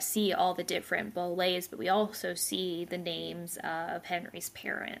 we see all the different Bolles, but we also see the names of Henry's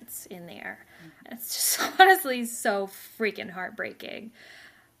parents in there. It's just honestly so freaking heartbreaking.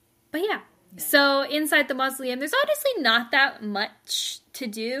 But yeah. So inside the mausoleum, there's honestly not that much to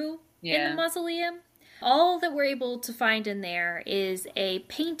do in the mausoleum. All that we're able to find in there is a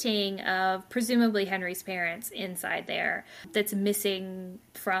painting of presumably Henry's parents inside there that's missing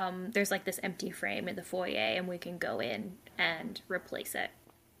from, there's like this empty frame in the foyer, and we can go in and replace it.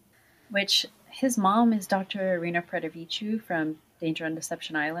 Which, his mom is Dr. Irina Predovicu from Danger on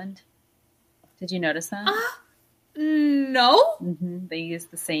Deception Island. Did you notice that? No? Mm-hmm. They use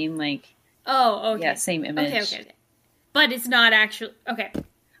the same, like... Oh, okay. Yeah, same image. Okay. But it's not actually... Okay.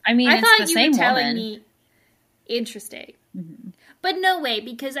 I mean, it's the same woman. Me... Interesting. Mm-hmm. But no way,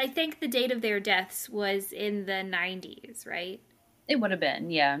 because I think the date of their deaths was in the 90s, right? It would have been,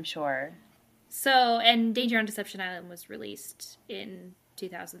 yeah, I'm sure. So, and Danger on Deception Island was released in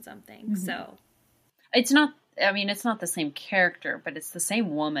 2000-something, mm-hmm. So... It's not the same character, but it's the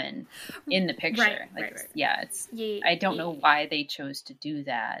same woman in the picture. Right. Yeah, I don't know why they chose to do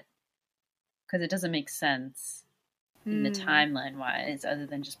that, because it doesn't make sense in the timeline-wise, other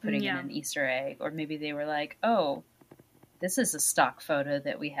than just putting in an Easter egg. Or maybe they were like, oh, this is a stock photo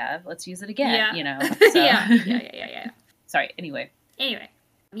that we have. Let's use it again, you know? So. Yeah. Sorry, anyway.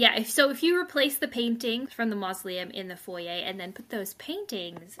 Yeah, so if you replace the painting from the mausoleum in the foyer and then put those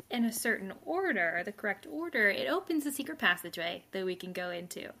paintings in a certain order, the correct order, it opens a secret passageway that we can go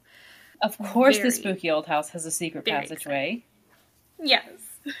into. Of course the spooky old house has a secret passageway. Yes.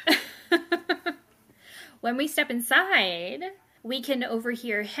 When we step inside, we can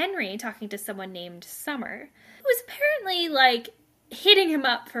overhear Henry talking to someone named Summer, who is apparently, like, hitting him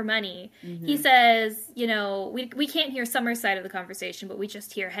up for money. Mm-hmm. He says, you know, we can't hear Summer's side of the conversation, but we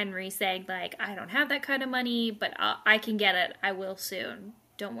just hear Henry saying, like, I don't have that kind of money, but I can get it. I will soon.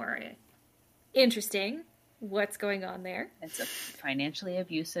 Don't worry. Interesting. What's going on there? It's a financially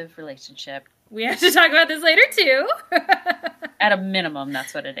abusive relationship. We have to talk about this later, too. At a minimum,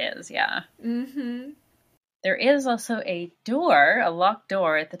 that's what it is, yeah. Mm-hmm. There is also a locked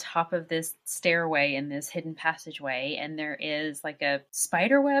door at the top of this stairway in this hidden passageway, and there is like a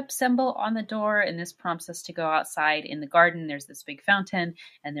spider web symbol on the door, and this prompts us to go outside in the garden. There's this big fountain,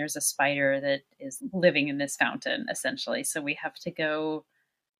 and there's a spider that is living in this fountain, essentially. So we have to go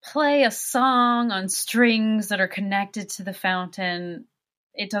play a song on strings that are connected to the fountain.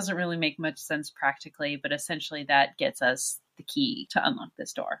 It doesn't really make much sense practically, but essentially that gets us the key to unlock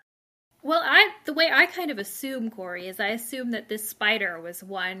this door. Well, the way I kind of assume, Corey, is I assume that this spider was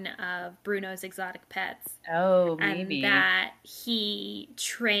one of Bruno's exotic pets. Oh, maybe. And that he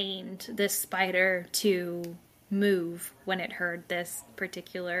trained this spider to move when it heard this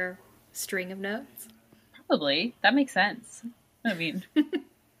particular string of notes. Probably. That makes sense. I mean...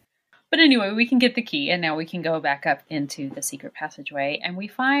 But anyway, we can get the key, and now we can go back up into the secret passageway, and we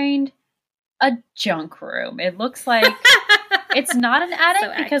find a junk room. It looks like... It's not an attic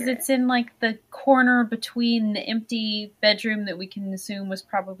so because it's in like the corner between the empty bedroom that we can assume was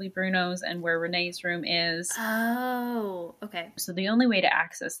probably Bruno's and where Renee's room is. Oh, okay. So the only way to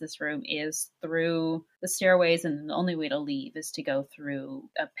access this room is through the stairways, and the only way to leave is to go through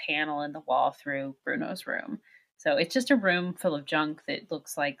a panel in the wall through Bruno's room. So it's just a room full of junk that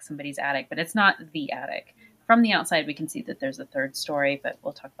looks like somebody's attic, but it's not the attic. From the outside, we can see that there's a third story, but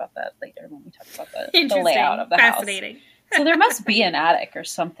we'll talk about that later when we talk about the layout of the house. Fascinating. So there must be an attic or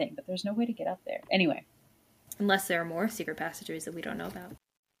something, but there's no way to get up there. Anyway. Unless there are more secret passageways that we don't know about.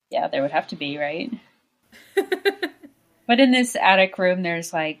 Yeah, there would have to be, right? But in this attic room,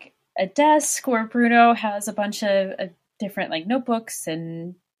 there's like a desk where Bruno has a bunch of different like notebooks,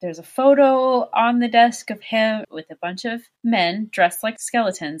 and there's a photo on the desk of him with a bunch of men dressed like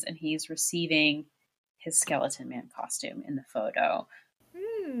skeletons, and he's receiving his Skeleton Man costume in the photo.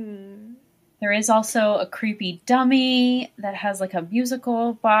 There is also a creepy dummy that has like a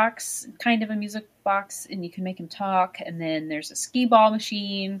musical box, kind of a music box, and you can make him talk. And then there's a skee ball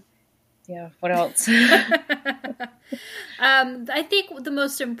machine. Yeah, what else? I think the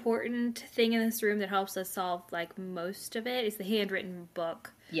most important thing in this room that helps us solve like most of it is the handwritten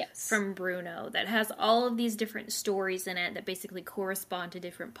book. Yes. From Bruno that has all of these different stories in it that basically correspond to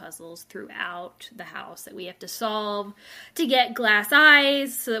different puzzles throughout the house that we have to solve to get glass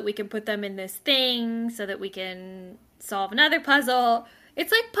eyes so that we can put them in this thing so that we can solve another puzzle.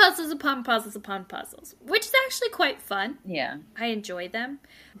 It's like puzzles upon puzzles upon puzzles, which is actually quite fun. Yeah. I enjoy them.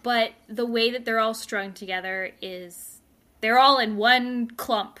 But the way that they're all strung together is they're all in one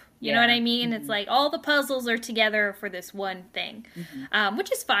clump. You know what I mean? Mm-hmm. It's like all the puzzles are together for this one thing,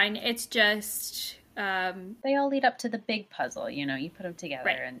 which is fine. It's just... they all lead up to the big puzzle, you know? You put them together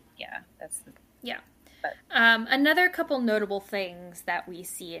and that's the... Yeah. Another couple notable things that we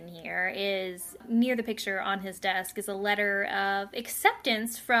see in here is near the picture on his desk is a letter of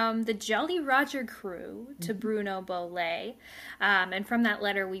acceptance from the Jolly Roger crew to Bruno Beaulais. And from that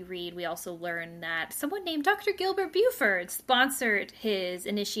letter we also learn that someone named Dr. Gilbert Buford sponsored his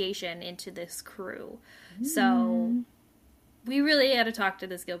initiation into this crew. So we really had to talk to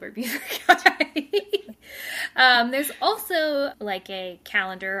this Gilbert Buford guy. There's also like a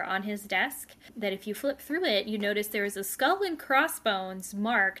calendar on his desk that if you flip through it, you notice there is a skull and crossbones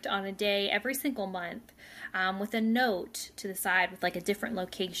marked on a day every single month with a note to the side with like a different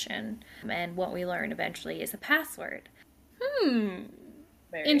location. And what we learn eventually is a password. Very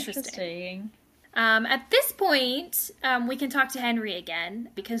interesting. At this point, we can talk to Henry again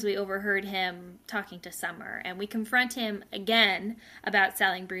because we overheard him talking to Summer, and we confront him again about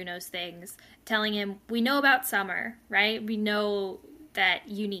selling Bruno's things, telling him, we know about Summer, right? We know that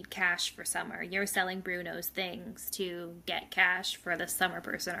you need cash for Summer. You're selling Bruno's things to get cash for the Summer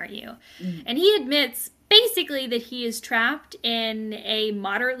person, aren't you? And he admits basically that he is trapped in a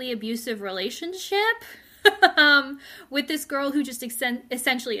moderately abusive relationship with this girl who just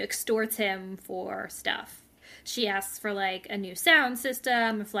essentially extorts him for stuff. She asks for like a new sound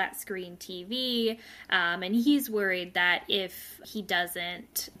system, a flat screen TV, and he's worried that if he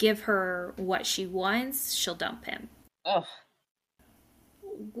doesn't give her what she wants, she'll dump him. Oh,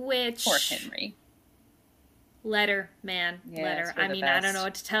 which poor Henry. Letter, man, yeah, letter. I mean, best. I don't know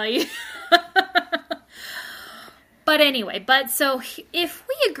what to tell you. But anyway, so if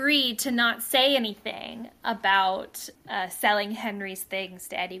we agree to not say anything about selling Henry's things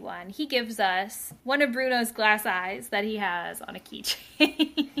to anyone, he gives us one of Bruno's glass eyes that he has on a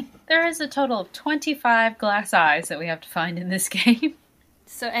keychain. There is a total of 25 glass eyes that we have to find in this game.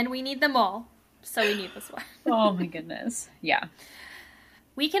 And we need them all, so we need this one. Oh my goodness. Yeah.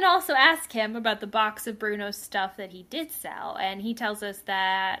 We can also ask him about the box of Bruno's stuff that he did sell, and he tells us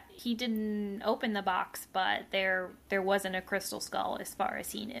that he didn't open the box, but there wasn't a crystal skull as far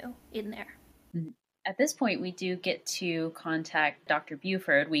as he knew in there. At this point, we do get to contact Dr.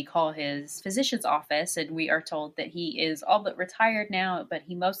 Buford. We call his physician's office, and we are told that he is all but retired now, but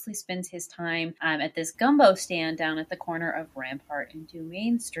he mostly spends his time at this gumbo stand down at the corner of Rampart and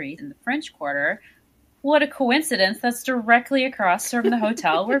Dumaine Street in the French Quarter. What a coincidence. That's directly across from the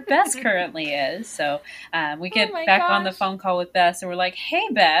hotel where Bess currently is. So we get back on the phone call with Bess, and we're like, hey,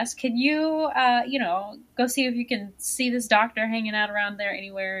 Bess, can you, go see if you can see this doctor hanging out around there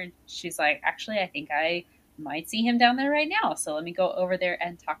anywhere? And she's like, actually, I think I might see him down there right now. So let me go over there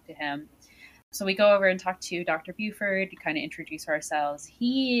and talk to him. So we go over and talk to Dr. Buford to kind of introduce ourselves.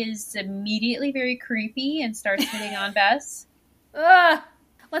 He is immediately very creepy and starts hitting on Bess. Ugh.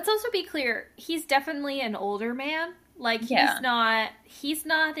 Let's also be clear, he's definitely an older man. Like, he's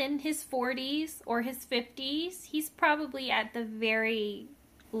not in his 40s or his 50s. He's probably at the very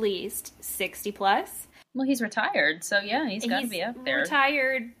least 60 plus. Well, he's retired, so yeah, he's got to be up there.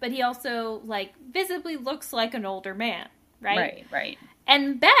 Retired, but he also, like, visibly looks like an older man, right? Right.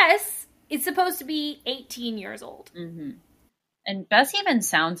 And Bess is supposed to be 18 years old. Mm-hmm. And Bess even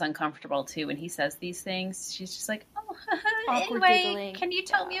sounds uncomfortable, too, when he says these things. She's just like, anyway, giggling. Can you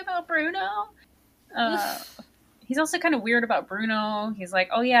tell me about Bruno? He's also kind of weird about Bruno. He's like,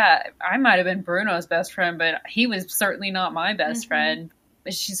 oh, yeah, I might have been Bruno's best friend, but he was certainly not my best friend.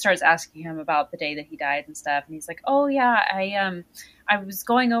 But she starts asking him about the day that he died and stuff. And he's like, oh, yeah, I was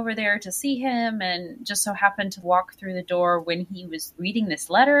going over there to see him and just so happened to walk through the door when he was reading this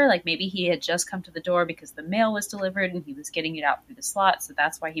letter. Like maybe he had just come to the door because the mail was delivered and he was getting it out through the slot. So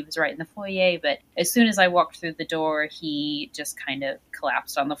that's why he was right in the foyer. But as soon as I walked through the door, he just kind of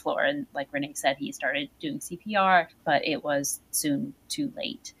collapsed on the floor. And like Renee said, he started doing CPR, but it was soon too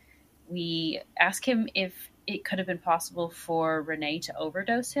late. We ask him if it could have been possible for Renee to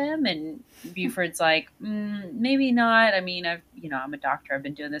overdose him. And Buford's like, maybe not. I mean, I'm a doctor. I've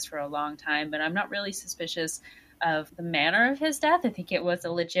been doing this for a long time, but I'm not really suspicious of the manner of his death. I think it was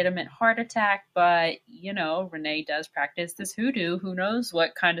a legitimate heart attack, but, Renee does practice this hoodoo. Who knows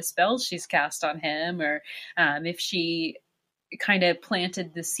what kind of spells she's cast on him, or if she kind of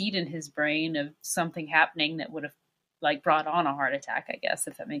planted the seed in his brain of something happening that would have brought on a heart attack, I guess,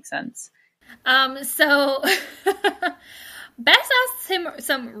 if that makes sense. So Bess asks him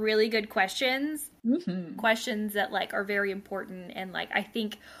some really good questions, questions that are very important. And I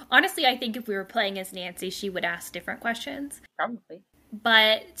think if we were playing as Nancy, she would ask different questions. Probably.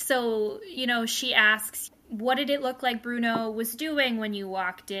 But so, she asks, what did it look like Bruno was doing when you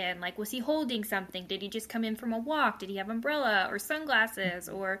walked in? Was he holding something? Did he just come in from a walk? Did he have umbrella or sunglasses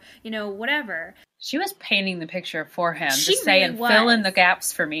or, whatever? She was painting the picture for him. She just saying, really fill in the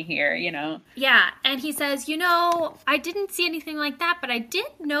gaps for me here, Yeah, and he says, I didn't see anything like that, but I did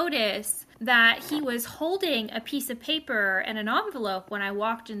notice that he was holding a piece of paper and an envelope when I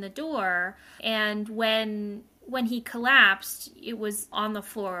walked in the door, and when he collapsed, it was on the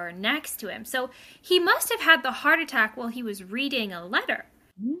floor next to him. So he must have had the heart attack while he was reading a letter.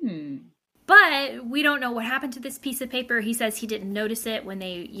 But we don't know what happened to this piece of paper. He says he didn't notice it when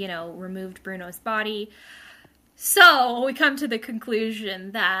they, removed Bruno's body. So we come to the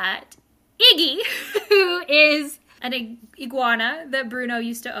conclusion that Iggy, who is an iguana that Bruno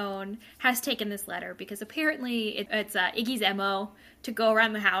used to own, has taken this letter because apparently it's Iggy's MO to go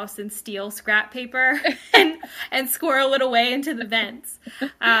around the house and steal scrap paper and squirrel it away into the vents.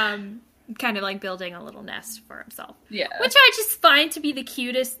 Kind of building a little nest for himself. Yeah. Which I just find to be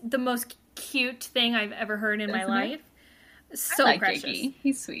the most cute thing I've ever heard in my life. So I like precious. Iggy.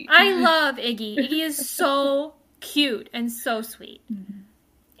 He's sweet. I love Iggy. Iggy is so cute and so sweet. Mm-hmm.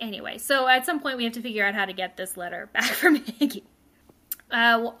 Anyway, so at some point we have to figure out how to get this letter back from Iggy.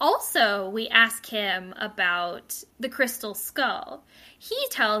 Also, we ask him about the crystal skull. He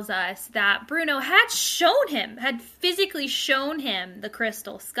tells us that Bruno had physically shown him the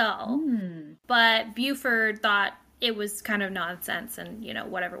crystal skull, but Buford thought it was kind of nonsense and,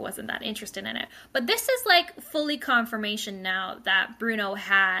 whatever, wasn't that interested in it. But this is fully confirmation now that Bruno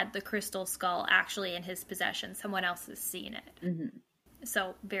had the crystal skull actually in his possession. Someone else has seen it. Mm-hmm.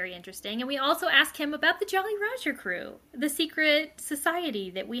 So, very interesting. And we also ask him about the Jolly Roger crew, the secret society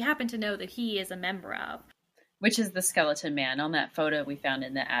that we happen to know that he is a member of. Which is the Skeleton Man on that photo we found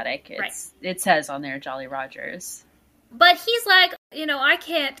in the attic. Right. It says on there Jolly Rogers. But he's like, I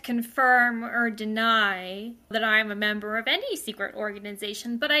can't confirm or deny that I'm a member of any secret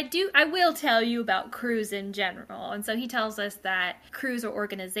organization, but I will tell you about crews in general. And so he tells us that crews are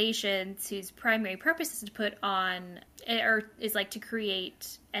organizations whose primary purpose is to put on, or is to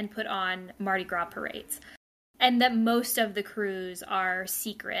create and put on Mardi Gras parades. And that most of the crews are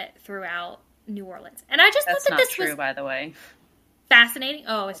secret throughout New Orleans. And I just thought that this was... That's not true, by the way. Fascinating?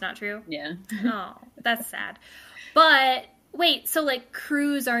 Oh, it's not true? Yeah. Oh, that's sad. But wait, so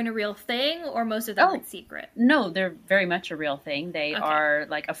crews aren't a real thing, or most of them are secret? No, they're very much a real thing. They are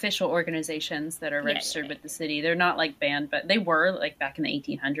official organizations that are registered with the city. They're not banned, but they were back in the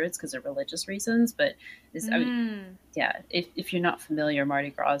 1800s because of religious reasons. But if you're not familiar,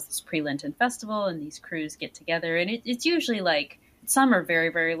 Mardi Gras is this pre-Lenten festival, and these crews get together, and it's usually some are very,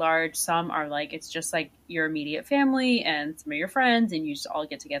 very large. Some are it's just your immediate family and some of your friends, and you just all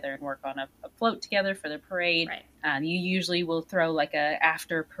get together and work on a float together for the parade. Right. You usually will throw a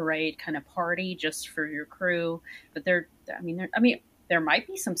after parade kind of party just for your crew. But there might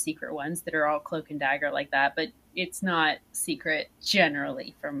be some secret ones that are all cloak and dagger like that, but it's not secret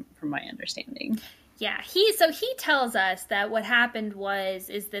generally from my understanding. Yeah, he tells us that what happened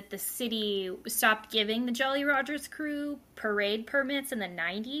is that the city stopped giving the Jolly Rogers crew parade permits in the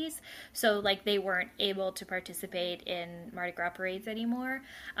 90s, so they weren't able to participate in Mardi Gras parades anymore.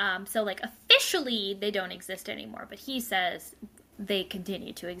 So officially they don't exist anymore, but he says they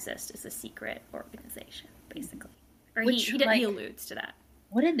continue to exist as a secret organization, basically. Or he alludes to that.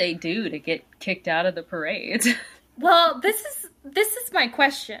 What did they do to get kicked out of the parades? Well, this is my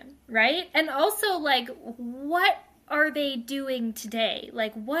question, right? And also, what are they doing today?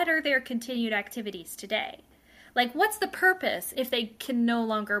 What are their continued activities today? What's the purpose if they can no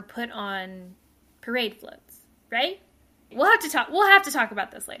longer put on parade floats, right? We'll have to talk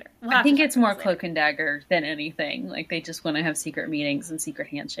about this later. I think it's more cloak and dagger than anything. They just want to have secret meetings and secret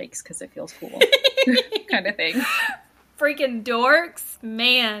handshakes because it feels cool, kind of thing. Freaking dorks,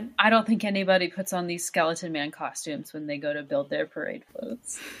 man. I don't think anybody puts on these Skeleton Man costumes when they go to build their parade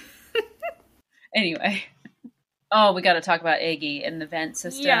floats. Anyway. Oh, we got to talk about Iggy and the vent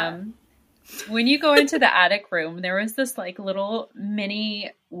system. When you go into the attic room, there was this like little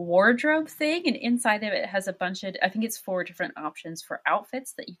mini wardrobe thing, and inside of it has a bunch of, I think it's 4 different options for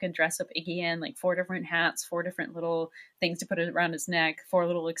outfits that you can dress up Iggy in, like 4 different hats, 4 different little things to put around his neck, 4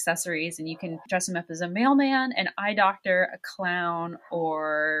 little accessories, and you can dress him up as a mailman, an eye doctor, a clown,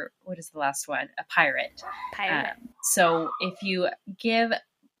 or what is the last one? A pirate. So if you give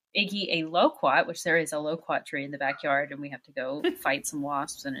Iggy a loquat, which there is a loquat tree in the backyard, and we have to go fight some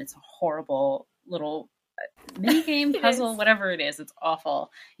wasps, and it's a horrible little mini game, puzzle, whatever it is. It's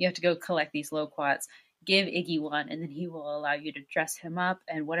awful. You have to go collect these loquats, give Iggy one, and then he will allow you to dress him up,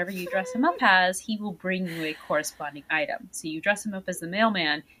 and whatever you dress him up as, he will bring you a corresponding item. So you dress him up as the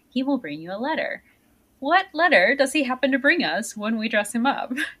mailman, he will bring you a letter. What letter does he happen to bring us when we dress him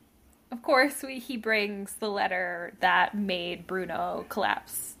up? Of course, he brings the letter that made Bruno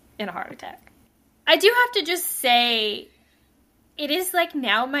collapse in a heart attack. I do have to just say, it is like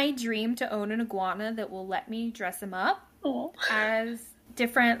now my dream to own an iguana that will let me dress him up as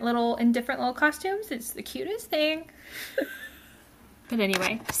different little costumes. It's the cutest thing. But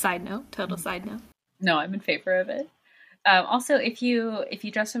anyway, total side note. No, I'm in favor of it. Also, if you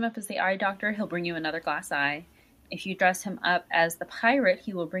dress him up as the eye doctor, he'll bring you another glass eye. If you dress him up as the pirate,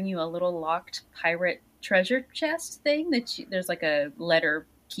 he will bring you a little locked pirate treasure chest thing there's like a letter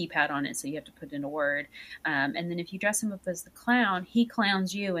keypad on it, so you have to put in a word. And then if you dress him up as the clown, he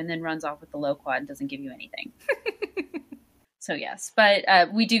clowns you and then runs off with the loquat and doesn't give you anything. So yes, but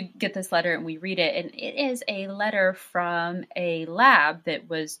we do get this letter and we read it, and it is a letter from a lab that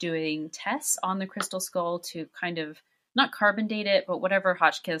was doing tests on the crystal skull to kind of not carbon date it, but whatever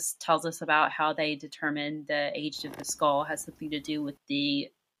Hotchkiss tells us about how they determine the age of the skull has something to do with the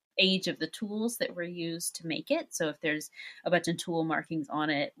age of the tools that were used to make it. So if there's a bunch of tool markings on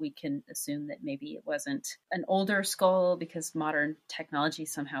it, we can assume that maybe it wasn't an older skull because modern technology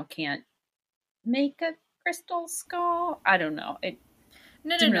somehow can't make a crystal skull. I don't know.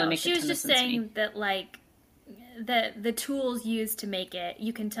 No. She was just saying that like the tools used to make it,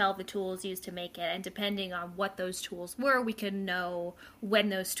 you can tell the tools used to make it, and depending on what those tools were, we can know when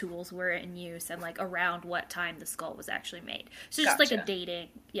those tools were in use and like around what time the skull was actually made. So just like a dating,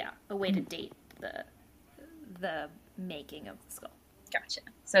 a way to date the making of the skull. Gotcha.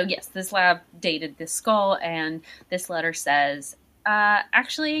 So yes, this lab dated this skull, and this letter says,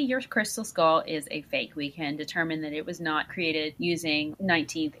 actually, your crystal skull is a fake. We can determine that it was not created using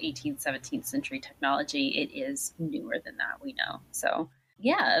 19th, 18th, 17th century technology. It is newer than that, we know. So,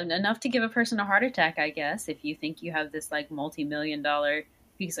 yeah, enough to give a person a heart attack, I guess, if you think you have this, like, multi-million-dollar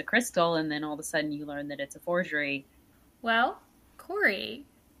piece of crystal, and then all of a sudden you learn that it's a forgery. Well, Corey,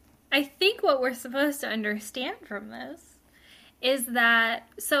 I think what we're supposed to understand from this is that,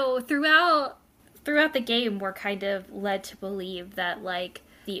 so throughout the game, we're kind of led to believe that, like,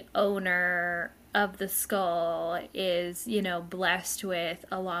 the owner of the skull is, blessed with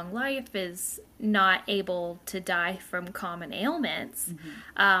a long life, is not able to die from common ailments.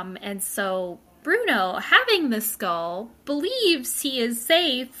 Mm-hmm. And so Bruno, having the skull, believes he is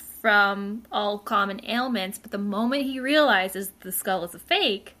safe from all common ailments, but the moment he realizes the skull is a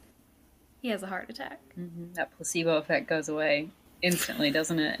fake, he has a heart attack. Mm-hmm. That placebo effect goes away instantly,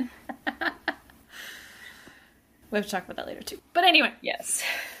 doesn't it? We have to talk about that later, too. But anyway. Yes.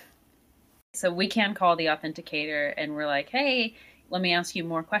 So we can call the authenticator, and we're like, hey, let me ask you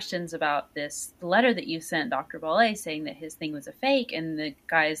more questions about this letter that you sent Dr. Bolle saying that his thing was a fake. And the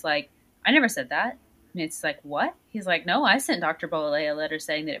guy's like, I never said that. And it's like, what? He's like, no, I sent Dr. Bolle a letter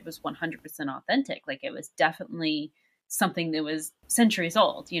saying that it was 100% authentic. Like, it was definitely something that was centuries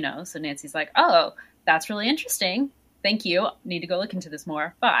old, So Nancy's like, oh, that's really interesting. Thank you. Need to go look into this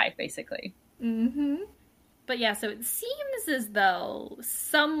more. Bye, basically. Mm-hmm. But yeah, so it seems as though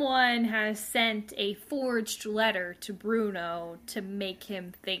someone has sent a forged letter to Bruno to make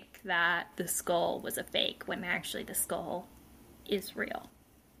him think that the skull was a fake, when actually the skull is real.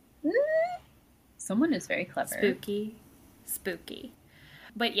 Someone is very clever. Spooky.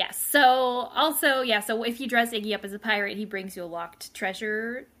 But yes, so if you dress Iggy up as a pirate, he brings you a locked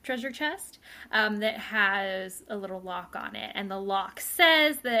treasure chest that has a little lock on it. And the lock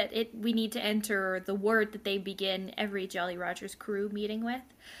says that we need to enter the word that they begin every Jolly Rogers crew meeting with.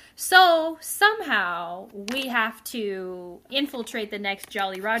 So somehow we have to infiltrate the next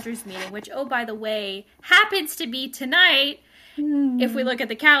Jolly Rogers meeting, which, oh, by the way, happens to be tonight, if we look at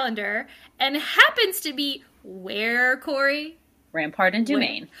the calendar, and happens to be where, Corey? Rampart and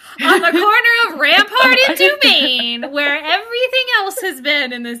Dumaine. On the corner of Rampart and Dumaine, where everything else has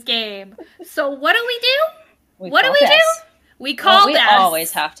been in this game. So what do? We call Bess. We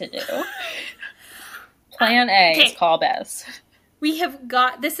always have to do. Plan A is call Bess. we have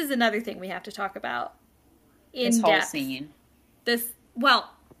got, this is another thing we have to talk about in this whole depth. scene.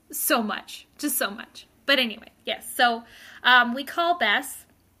 Well, so much. Just so much. But anyway, yes. So we call Bess,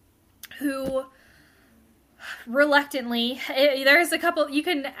 who reluctantly, there's a couple, you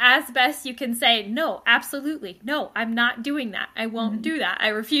can, as Bess, you can say, no, absolutely, no, I'm not doing that. I won't do that. I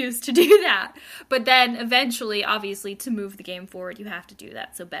refuse to do that. But then eventually, obviously, to move the game forward, you have to do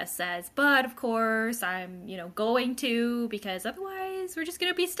that. So Bess says, but of course, I'm, going to, because otherwise we're just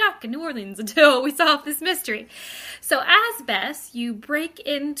going to be stuck in New Orleans until we solve this mystery. So as Bess, you break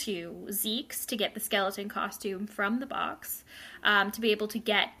into Zeke's to get the skeleton costume from the box. To be able to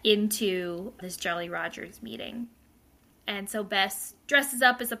get into this Jolly Rogers meeting. And so Bess dresses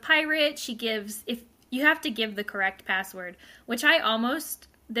up as a pirate. She gives, if you have to give the correct password, which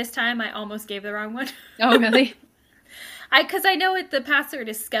this time I almost gave the wrong one. Oh, really? Because I know the password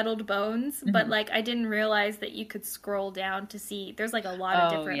is Scuttled Bones, but I didn't realize that you could scroll down to see, there's a lot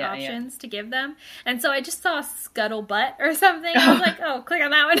of different options to give them. And so I just saw Scuttlebutt or something. I was like, oh, click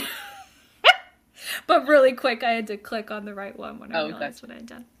on that one. But really quick, I had to click on the right one when I realized what I had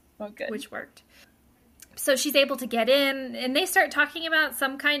done. Oh, good. Which worked. So she's able to get in, and they start talking about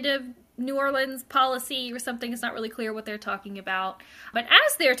some kind of New Orleans policy or something. It's not really clear what they're talking about. But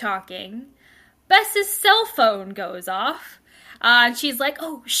as they're talking, Bess's cell phone goes off. And she's like,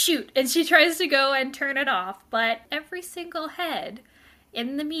 oh, shoot. And she tries to go and turn it off. But every single head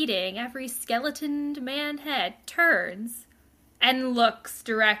in the meeting, every skeletoned man head turns and looks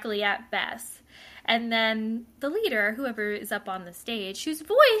directly at Bess. And then the leader, whoever is up on the stage, whose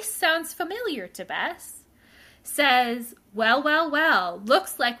voice sounds familiar to Bess, says, well,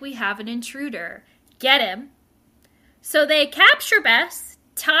 looks like we have an intruder. Get him. So they capture Bess,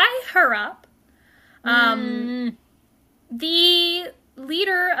 tie her up. The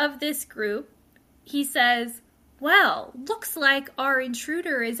leader of this group, he says, well, looks like our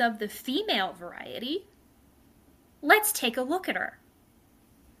intruder is of the female variety. Let's take a look at her.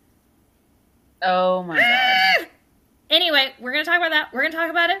 Oh my god. Anyway, we're going to talk about that. We're going to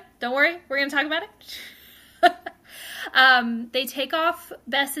talk about it. Don't worry. We're going to talk about it. They take off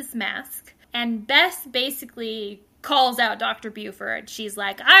Bess's mask, and Bess basically calls out Dr. Buford. She's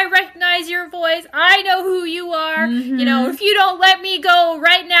like, I recognize your voice. I know who you are. If you don't let me go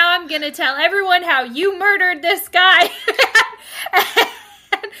right now, I'm going to tell everyone how you murdered this guy.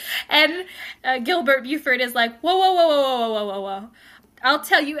 and Gilbert Buford is like, whoa. I'll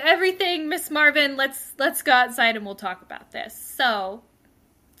tell you everything, Miss Marvin. Let's go outside and we'll talk about this. So,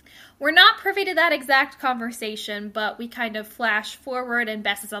 we're not privy to that exact conversation, but we kind of flash forward, and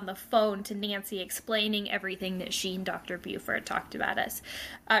Bess is on the phone to Nancy explaining everything that she and Dr. Buford talked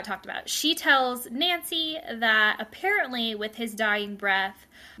about. She tells Nancy that apparently, with his dying breath,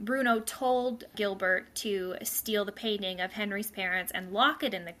 Bruno told Gilbert to steal the painting of Henry's parents and lock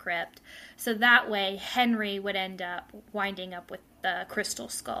it in the crypt, so that way Henry would end up winding up with the crystal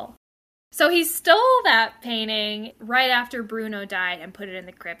skull. So he stole that painting right after Bruno died and put it in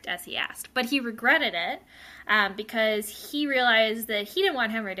the crypt as he asked. But he regretted it because he realized that he didn't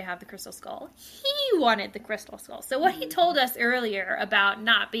want Henry to have the crystal skull. He wanted the crystal skull. So what he told us earlier about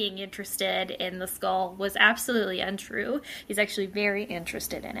not being interested in the skull was absolutely untrue. He's actually very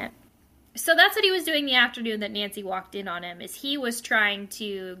interested in it. So that's what he was doing the afternoon that Nancy walked in on him, is he was trying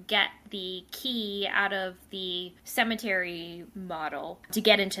to get the key out of the cemetery model to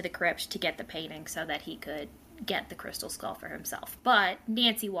get into the crypt to get the painting so that he could get the crystal skull for himself. But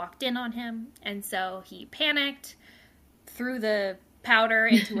Nancy walked in on him, and so he panicked, threw the powder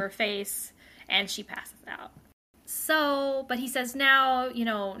into her face, and she passes out. So, but he says, now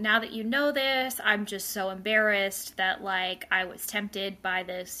that you know this, I'm just so embarrassed that, I was tempted by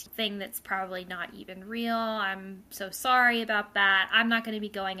this thing that's probably not even real. I'm so sorry about that. I'm not going to be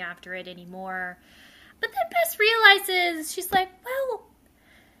going after it anymore. But then Bess realizes, she's like, well,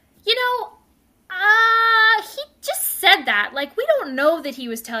 he just said that. We don't know that he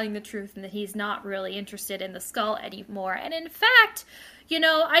was telling the truth and that he's not really interested in the skull anymore. And in fact,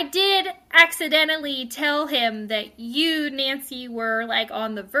 I did accidentally tell him that you, Nancy, were,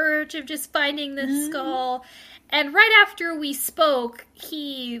 on the verge of just finding the skull. And right after we spoke,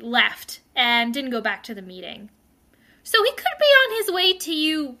 he left and didn't go back to the meeting. So he could be on his way to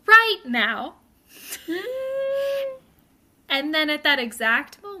you right now. And then at that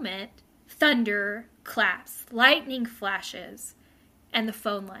exact moment, thunder claps, lightning flashes, and the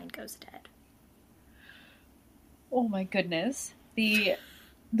phone line goes dead. Oh my goodness. The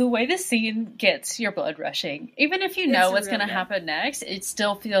way the scene gets your blood rushing, even if you know what's going to happen next, it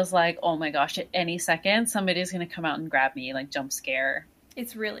still feels like, oh my gosh, at any second, somebody's going to come out and grab me, jump scare.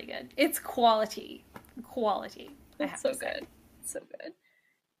 It's really good. It's quality. Quality. It's so good. So good.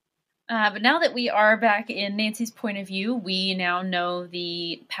 But now that we are back in Nancy's point of view, we now know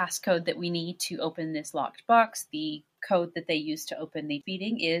the passcode that we need to open this locked box. The code that they use to open the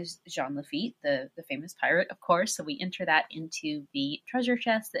feeding is Jean Lafitte, the famous pirate, of course. So we enter that into the treasure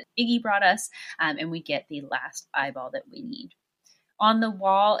chest that Iggy brought us, and we get the last eyeball that we need. On the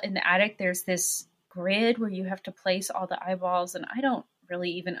wall in the attic, there's this grid where you have to place all the eyeballs, and I don't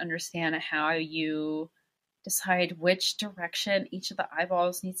really even understand how you decide which direction each of the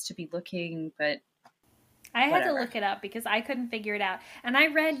eyeballs needs to be looking, but I had whatever. to look it up because I couldn't figure it out. And I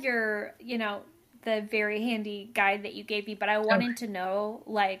read your, the very handy guide that you gave me, but I wanted to know,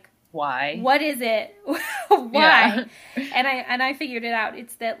 like, why? What is it? Why? Yeah. And I figured it out.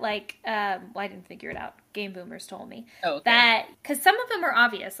 It's that, like, well, I didn't figure it out. Game Boomers told me. Oh, okay. That, because some of them are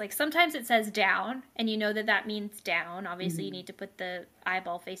obvious. Like, sometimes it says down, and you know that means down. Obviously, you need to put the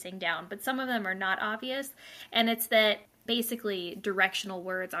eyeball facing down. But some of them are not obvious. And it's that basically directional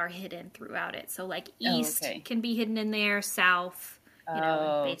words are hidden throughout it. So, like, east can be hidden in there, south,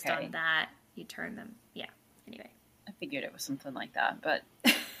 based on that. You turn them. Yeah. Anyway. I figured it was something like that, but...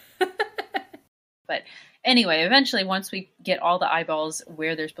 But anyway, eventually, once we get all the eyeballs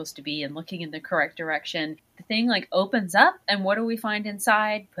where they're supposed to be and looking in the correct direction, the thing, like, opens up, and what do we find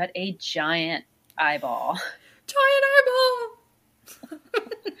inside but a giant eyeball? Giant eyeball!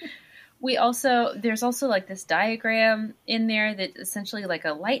 There's also, like, this diagram in there that's essentially like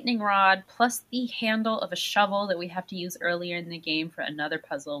a lightning rod plus the handle of a shovel that we have to use earlier in the game for another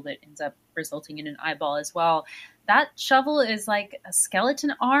puzzle that ends up resulting in an eyeball as well. That shovel is like a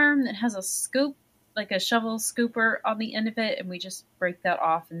skeleton arm that has a scoop, like a shovel scooper on the end of it, and we just break that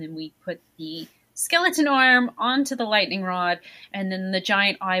off, and then we put the skeleton arm onto the lightning rod, and then the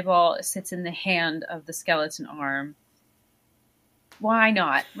giant eyeball sits in the hand of the skeleton arm. Why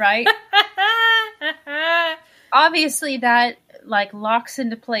not, right? Obviously that, like, locks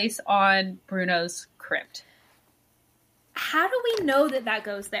into place on Bruno's crypt. How do we know that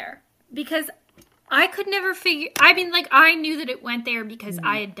goes there? Because I could never figure... I mean, like, I knew that it went there because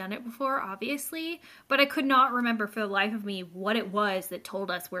I had done it before, obviously, but I could not remember for the life of me what it was that told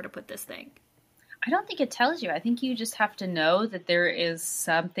us where to put this thing. I don't think it tells you. I think you just have to know that there is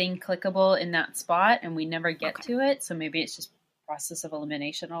something clickable in that spot, and we never get to it, so maybe it's just process of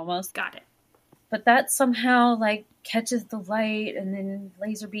elimination almost. Got it. But that somehow, like, catches the light, and then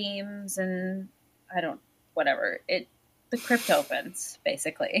laser beams, and whatever. The crypt opens,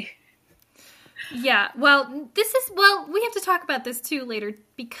 basically. Yeah, well, we have to talk about this too later,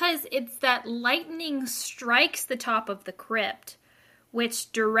 because it's that lightning strikes the top of the crypt,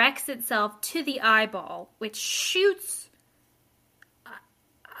 which directs itself to the eyeball, which shoots...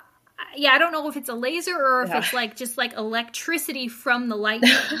 I don't know if it's a laser or if it's like just like electricity from the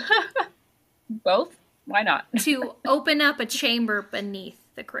lightning. Both? Why not? To open up a chamber beneath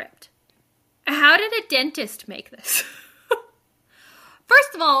the crypt. How did a dentist make this?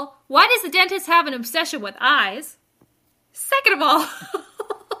 First of all, why does the dentist have an obsession with eyes? Second of all,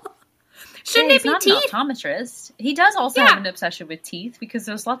 shouldn't it be teeth? He's not an optometrist. He does also have an obsession with teeth because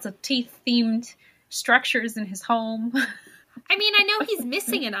there's lots of teeth-themed structures in his home. I mean, I know he's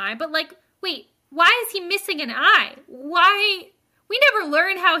missing an eye, but, like, wait, why is he missing an eye? Why? We never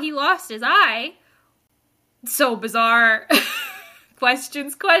learn how he lost his eye. So bizarre.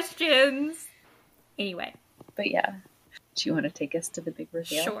 Questions. Anyway. But yeah. Do you want to take us to the big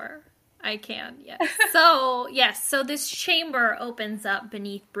reveal? Sure, I can, yes. So this chamber opens up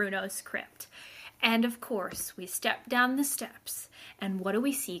beneath Bruno's crypt. And, of course, we step down the steps. And what do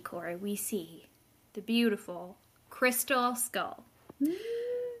we see, Corey? We see the beautiful crystal skull.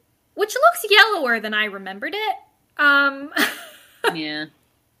 Which looks yellower than I remembered it. Yeah.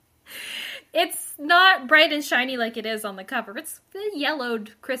 It's not bright and shiny like it is on the cover. It's a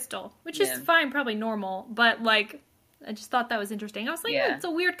yellowed crystal, which is fine, probably normal. But, like, I just thought that was interesting. I was like, it's a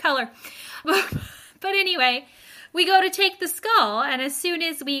weird color. But anyway, we go to take the skull, and as soon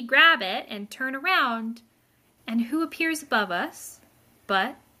as we grab it and turn around, and who appears above us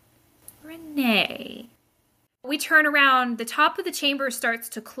but Renee? We turn around, the top of the chamber starts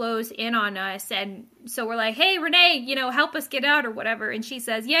to close in on us, and so we're like, hey, Renee, help us get out or whatever. And she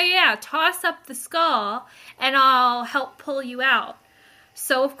says, yeah, toss up the skull, and I'll help pull you out.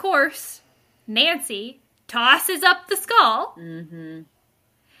 So, of course, Nancy tosses up the skull, and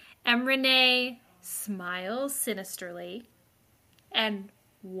Renee smiles sinisterly and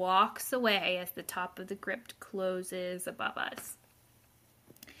walks away as the top of the crypt closes above us.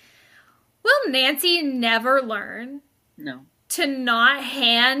 Will Nancy never learn to not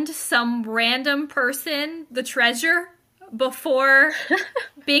hand some random person the treasure before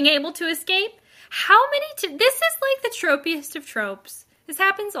being able to escape? How many this is like the tropiest of tropes. This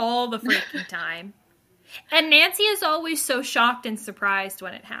happens all the freaking time. And Nancy is always so shocked and surprised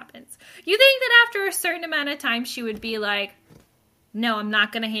when it happens. You think that after a certain amount of time she would be like, no, I'm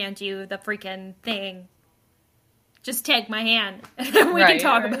not going to hand you the freaking thing. Just take my hand and then we can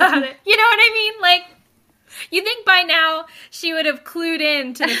talk about it. You know what I mean? Like, you think by now she would have clued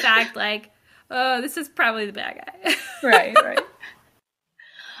in to the fact, like, oh, this is probably the bad guy. Right.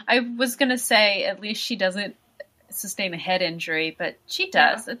 I was going to say, at least she doesn't sustain a head injury, but she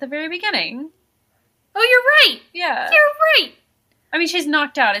does at the very beginning. Oh, you're right. Yeah. You're right. I mean, she's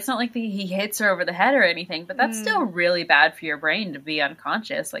knocked out. It's not like he hits her over the head or anything, but that's still really bad for your brain to be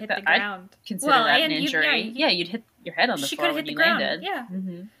unconscious. Like, hit the ground. I'd consider that an injury. You'd hit your head on the floor when you landed. Yeah.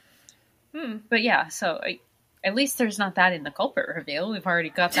 But yeah, so at least there's not that in the culprit reveal. We've already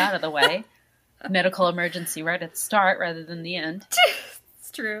got that out of the way. Medical emergency right at the start rather than the end.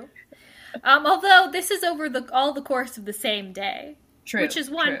 It's true. Although this is over all the course of the same day. True. Which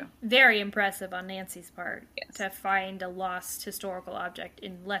is very impressive on Nancy's part to find a lost historical object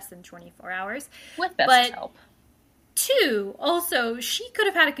in less than 24 hours. With Bess's help. 2, also, she could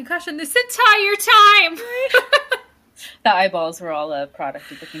have had a concussion this entire time. The eyeballs were all a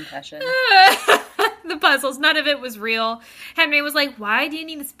product of the concussion. The puzzles, none of it was real. Henry was like, why do you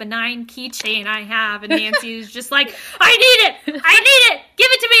need this benign keychain I have? And Nancy was just like, I need it! Give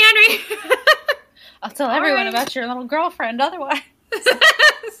it to me, Henry! I'll tell everyone about your little girlfriend otherwise.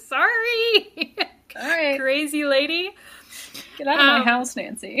 Sorry. All right. Crazy lady. Get out of my house,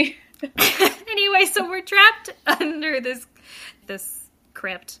 Nancy. Anyway, so we're trapped under this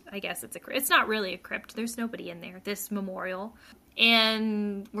crypt. I guess it's a crypt. It's not really a crypt. There's nobody in there. This memorial.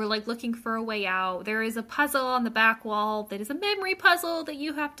 And we're like looking for a way out. There is a puzzle on the back wall that is a memory puzzle that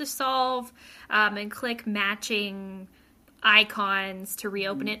you have to solve and click matching icons to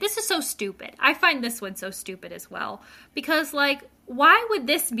reopen it. This is so stupid. I find this one so stupid as well. Because, like, why would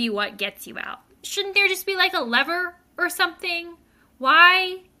this be what gets you out? Shouldn't there just be, like, a lever or something?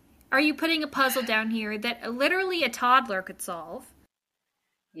 Why are you putting a puzzle down here that literally a toddler could solve?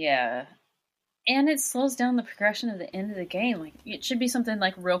 Yeah. And it slows down the progression of the end of the game. Like, it should be something,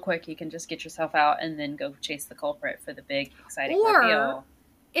 like, real quick. You can just get yourself out and then go chase the culprit for the big, exciting reveal.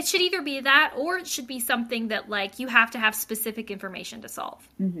 It should either be that, or it should be something that, like, you have to have specific information to solve.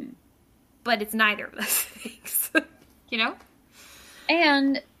 Mm-hmm. But it's neither of those things. You know?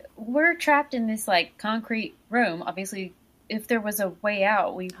 And we're trapped in this, like, concrete room. Obviously, if there was a way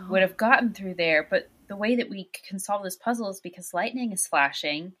out, we would have gotten through there. But the way that we can solve this puzzle is because lightning is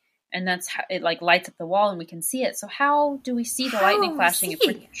flashing, and that's how it, like, lights up the wall and we can see it. So how do we see the lightning flashing if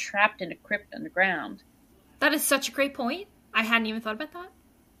we're trapped in a crypt underground? That is such a great point. I hadn't even thought about that.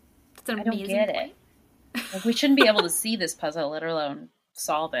 I don't get it. Like, we shouldn't be able to see this puzzle, let alone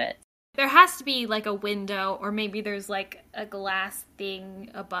solve it. There has to be, like, a window, or maybe there's, like, a glass thing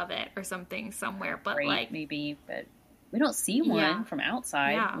above it or something somewhere. But, like, maybe, but we don't see one from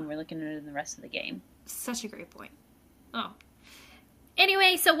outside when we're looking at it in the rest of the game. Such a great point. Oh.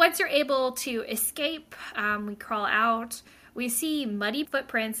 Anyway, so once you're able to escape, we crawl out. We see muddy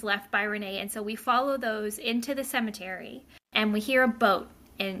footprints left by Renee, and so we follow those into the cemetery, and we hear a boat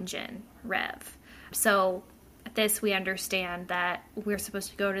engine rev. So at this, we understand that we're supposed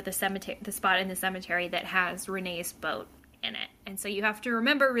to go to the cemetery, the spot in the cemetery that has Renee's boat in it. And so you have to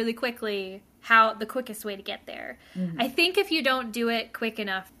remember really quickly how the quickest way to get there. Mm-hmm. I think if you don't do it quick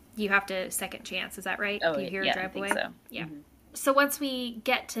enough, you have to second chance. Is that right? Oh, do you hear yeah, a drive I think away? so. Yeah. Mm-hmm. So once we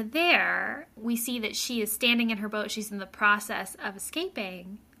get to there, we see that she is standing in her boat. She's in the process of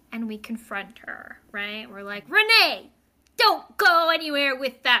escaping, and we confront her, right? We're like, Renee, don't go anywhere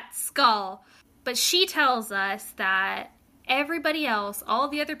with that skull. But she tells us that everybody else, all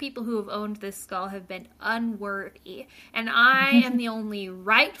the other people who have owned this skull, have been unworthy. And I am the only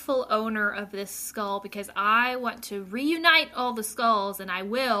rightful owner of this skull because I want to reunite all the skulls, and I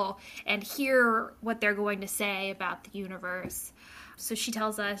will, and hear what they're going to say about the universe. So she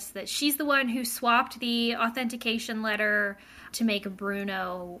tells us that she's the one who swapped the authentication letter to make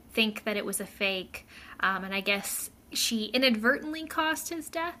Bruno think that it was a fake. And I guess she inadvertently caused his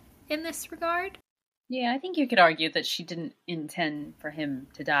death in this regard. Yeah, I think you could argue that she didn't intend for him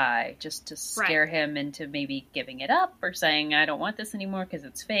to die, just to scare him into maybe giving it up or saying, I don't want this anymore because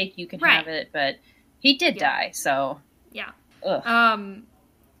it's fake, you can have it, but he did die, so... Yeah. Ugh.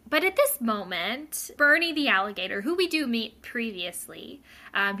 But at this moment, Bernie the alligator, who we do meet previously,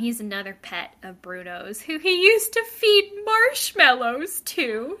 he's another pet of Bruno's, who he used to feed marshmallows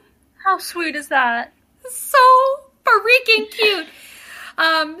to. How sweet is that? So freaking cute.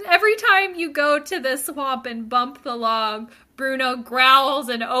 Every time you go to the swamp and bump the log, Bruno growls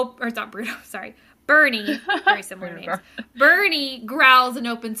and or it's not Bruno, sorry. Bernie, very similar names. Bernie growls and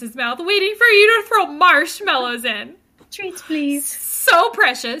opens his mouth, waiting for you to throw marshmallows in. Treats, please. So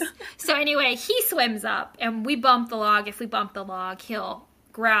precious. So anyway, he swims up, and we bump the log. If we bump the log, he'll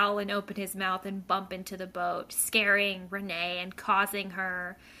growl and open his mouth and bump into the boat, scaring Renee and causing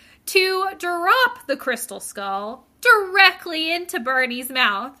her to drop the crystal skull directly into Bernie's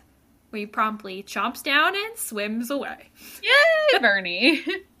mouth, where he promptly chomps down and swims away. Yay, Bernie!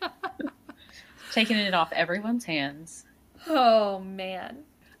 Taking it off everyone's hands. Oh, man.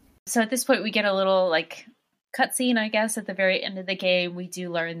 So at this point, we get a little, like, cutscene, I guess, at the very end of the game. We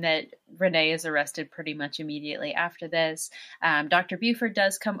do learn that Renee is arrested pretty much immediately after this. Dr. Buford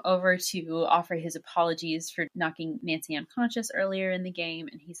does come over to offer his apologies for knocking Nancy unconscious earlier in the game,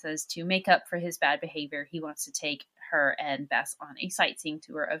 and he says to make up for his bad behavior, he wants to take her and Bess on a sightseeing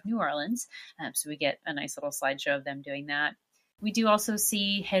tour of New Orleans. So we get a nice little slideshow of them doing that. We do also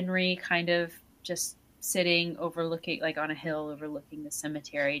see Henry kind of just sitting overlooking, like on a hill overlooking the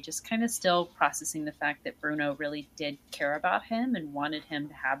cemetery, just kind of still processing the fact that Bruno really did care about him and wanted him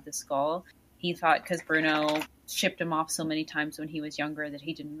to have the skull. He thought because Bruno shipped him off so many times when he was younger that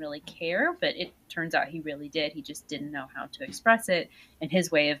he didn't really care, but it turns out he really did. He just didn't know how to express it, and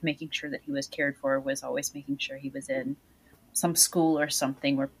his way of making sure that he was cared for was always making sure he was in some school or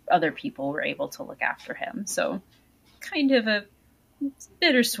something where other people were able to look after him. So kind of a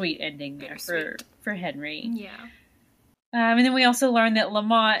bittersweet ending there for Henry. Yeah. And then we also learn that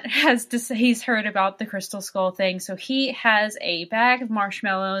Lamont he's heard about the crystal skull thing, so he has a bag of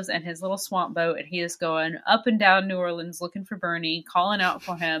marshmallows and his little swamp boat, and he is going up and down New Orleans looking for Bernie, calling out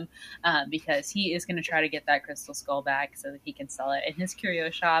for him, because he is going to try to get that crystal skull back so that he can sell it in his curio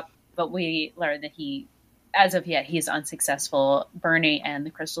shop. But we learn that as of yet, he is unsuccessful. Bernie and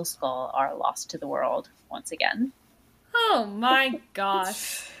the crystal skull are lost to the world once again. Oh my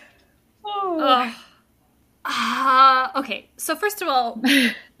gosh. Oh. Okay, so first of all,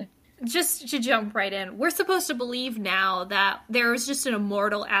 just to jump right in, we're supposed to believe now that there was just an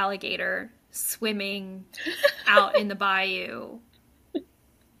immortal alligator swimming out in the bayou.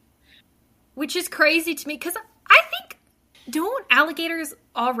 Which is crazy to me, because I think, don't alligators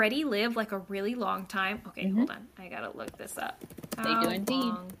already live like a really long time? Okay, hold on. I gotta look this up. They do indeed.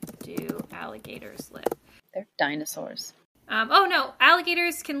 How long do alligators live? They're dinosaurs. Oh no,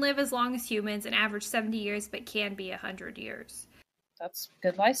 alligators can live as long as humans and average 70 years, but can be 100 years. That's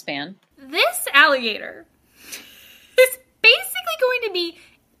good lifespan. This alligator is basically going to be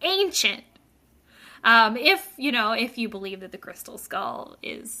ancient. If you believe that the crystal skull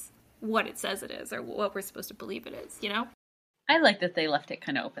is what it says it is, or what we're supposed to believe it is, I like that they left it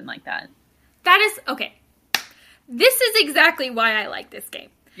kind of open like that. That is, okay. This is exactly why I like this game.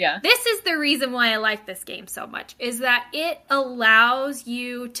 Yeah. This is the reason why I like this game so much, is that it allows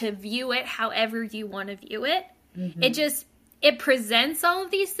you to view it however you want to view it. Mm-hmm. It presents all of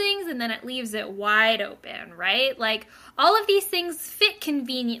these things, and then it leaves it wide open, right? Like, all of these things fit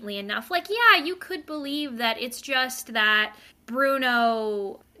conveniently enough. Like, yeah, you could believe that it's just that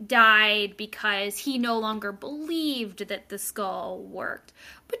Bruno died because he no longer believed that the skull worked.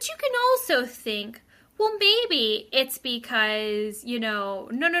 But you can also think, well, maybe it's because,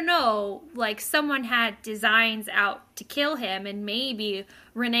 no, like someone had designs out to kill him, and maybe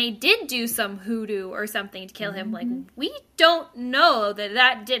Renee did do some hoodoo or something to kill him. Like, we don't know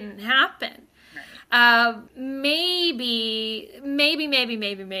that didn't happen. Right. Maybe,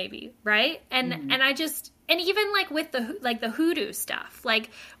 right? And and even like with the hoodoo stuff, like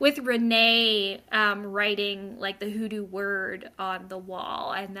with Renee writing like the hoodoo word on the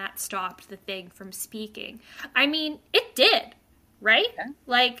wall, and that stopped the thing from speaking. I mean, it did, right? Yeah.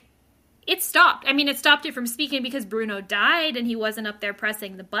 Like, it stopped. I mean, it stopped it from speaking because Bruno died and he wasn't up there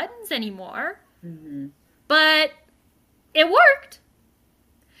pressing the buttons anymore. Mm-hmm. But it worked.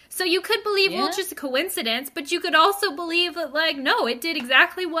 So you could believe, well, it's just a coincidence, but you could also believe that, like, no, it did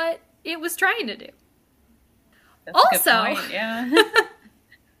exactly what it was trying to do. That's also, a good point. Yeah.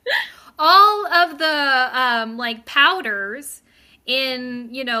 all of the powders in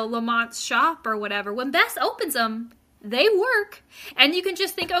Lamont's shop or whatever, when Bess opens them, they work. And you can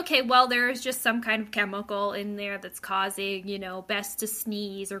just think, okay, well, there's just some kind of chemical in there that's causing Bess to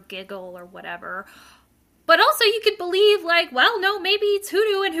sneeze or giggle or whatever. But also you could believe, like, well, no, maybe it's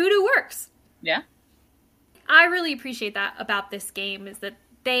hoodoo and hoodoo works. Yeah. I really appreciate that about this game, is that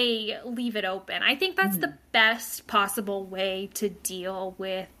they leave it open. I think that's the best possible way to deal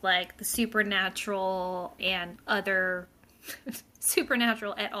with, like, the supernatural and other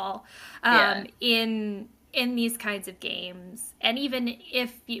supernatural at all in these kinds of games. And even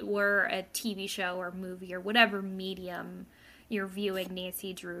if it were a TV show or movie or whatever medium you're viewing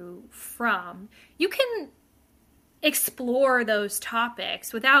Nancy Drew from, you can explore those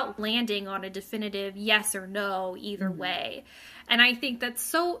topics without landing on a definitive yes or no either way. And I think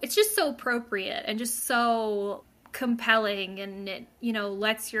that's it's just so appropriate and just so compelling, and it,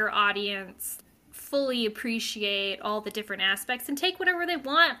 lets your audience fully appreciate all the different aspects and take whatever they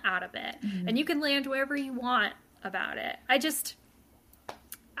want out of it. And you can land wherever you want about it. I just,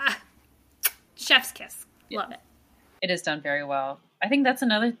 chef's kiss. Love it. It is done very well. I think that's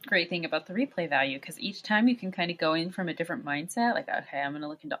another great thing about the replay value, because each time you can kind of go in from a different mindset. Like, okay, I'm going to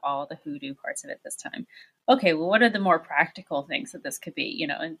look into all the hoodoo parts of it this time. Okay, well, what are the more practical things that this could be,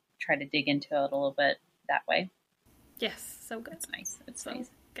 and try to dig into it a little bit that way. Yes, so good. It's nice. It's so nice.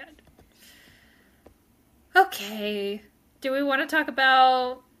 Good. Okay. Do we want to talk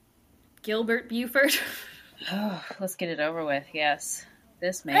about Gilbert Buford? Oh, let's get it over with. Yes.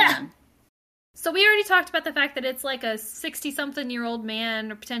 This man. So we already talked about the fact that it's like a 60-something-year-old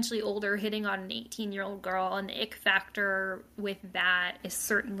man, or potentially older, hitting on an 18-year-old girl, and the ick factor with that is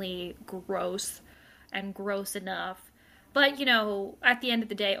certainly gross, and gross enough. But, at the end of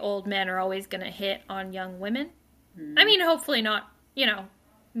the day, old men are always going to hit on young women. I mean, hopefully not,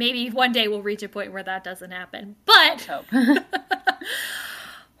 maybe one day we'll reach a point where that doesn't happen. But,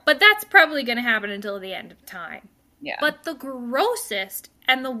 but that's probably going to happen until the end of time. Yeah. But the grossest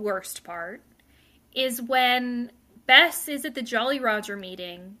and the worst part is when Bess is at the Jolly Roger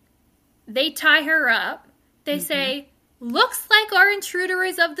meeting, they tie her up, they say, looks like our intruder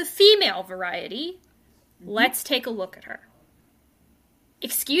is of the female variety. Let's take a look at her.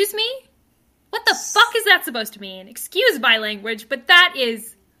 Excuse me? What the fuck is that supposed to mean? Excuse my language, but that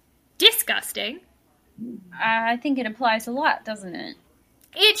is disgusting. I think it implies a lot, doesn't it?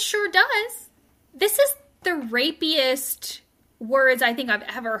 It sure does. This is the rapiest words I think I've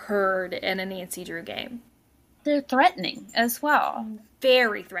ever heard in a Nancy Drew game. They're threatening as well.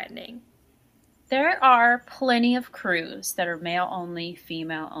 Very threatening. There are plenty of crews that are male only,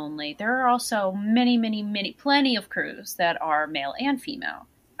 female only. There are also plenty of crews that are male and female.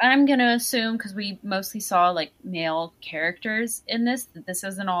 I'm going to assume, because we mostly saw male characters in this, that this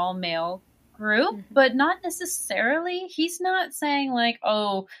is an all male group, but not necessarily. He's not saying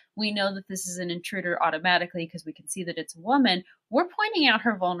oh, we know that this is an intruder automatically because we can see that it's a woman. We're pointing out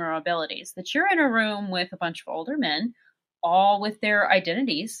her vulnerabilities, that you're in a room with a bunch of older men, all with their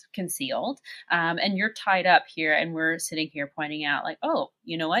identities concealed, and you're tied up here, and we're sitting here pointing out oh,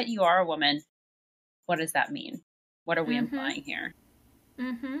 you know what? You are a woman. What does that mean? What are we implying here?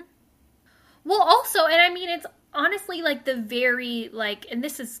 Well, also, and I mean, it's honestly the very and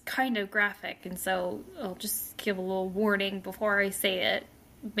this is kind of graphic, and so I'll just give a little warning before I say it.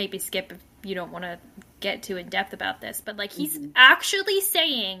 Maybe skip if you don't want to get too in depth about this, but he's actually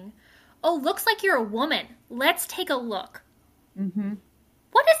saying, oh, looks like you're a woman. Let's take a look.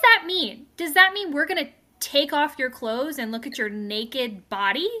 What does that mean? Does that mean we're going to take off your clothes and look at your naked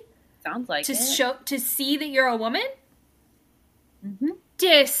body? Sounds like to it. To see that you're a woman?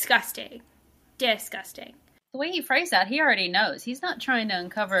 Disgusting. Disgusting. The way he phrased that, he already knows. He's not trying to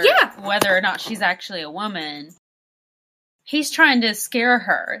uncover whether or not she's actually a woman. He's trying to scare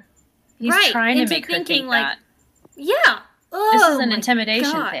her. He's trying to make her think that. Yeah. This is an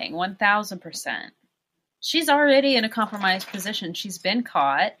intimidation thing, 1000%. She's already in a compromised position. She's been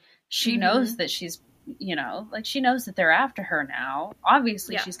caught. She knows that she's, she knows that they're after her now.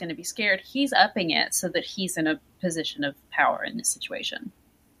 Obviously, she's going to be scared. He's upping it so that he's in a position of power in this situation.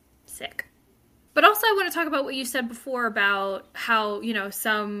 Sick. But also I want to talk about what you said before about how,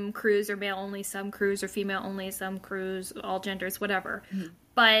 some crews are male only, some crews are female only, some crews, all genders, whatever.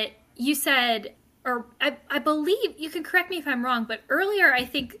 But you said, or I believe, you can correct me if I'm wrong, but earlier I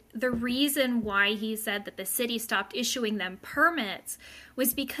think the reason why he said that the city stopped issuing them permits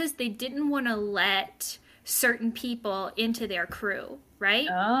was because they didn't want to let certain people into their crew, right?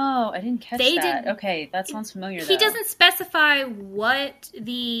 Oh, I didn't catch that. Okay, that sounds familiar, He doesn't specify what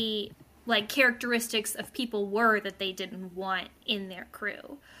the characteristics of people were that they didn't want in their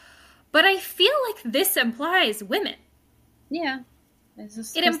crew. But I feel like this implies women. Yeah. Is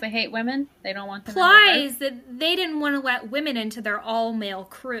this because they hate women? They don't want them implies that they didn't want to let women into their all-male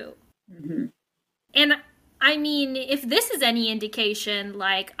crew. And, I mean, if this is any indication,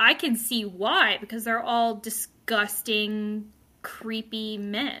 I can see why, because they're all disgusting, creepy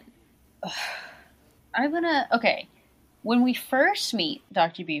men. Okay. When we first meet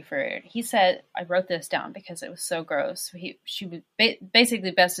Dr. Buford, he said, I wrote this down because it was so gross. She was basically,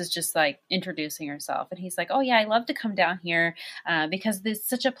 Bess is just introducing herself. And he's like, oh yeah, I love to come down here because there's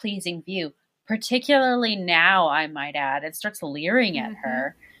such a pleasing view. Particularly now, I might add. It starts leering at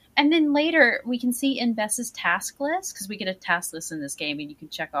her. And then later we can see in Bess's task list, because we get a task list in this game and you can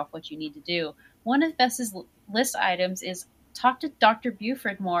check off what you need to do. One of Bess's list items is talk to Dr.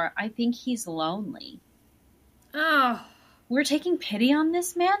 Buford more. I think he's lonely. Oh. We're taking pity on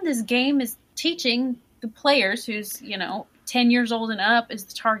this man. This game is teaching the players who's, 10 years old and up is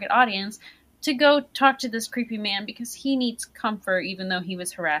the target audience to go talk to this creepy man because he needs comfort even though he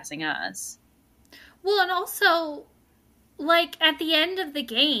was harassing us. Well, and also, at the end of the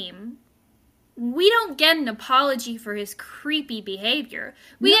game, we don't get an apology for his creepy behavior.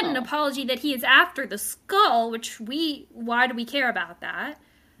 We get an apology that he is after the skull, why do we care about that?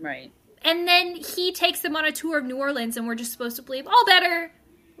 Right. And then he takes them on a tour of New Orleans, and we're just supposed to believe, all better.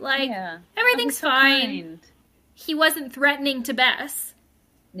 Everything's fine. Kind. He wasn't threatening to Bess.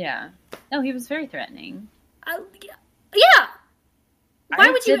 Yeah. No, he was very threatening. Yeah. Why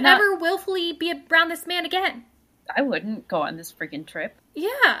would you ever willfully be around this man again? I wouldn't go on this freaking trip. Yeah.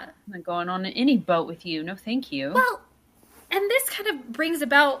 I'm not going on any boat with you. No, thank you. Well, and this kind of brings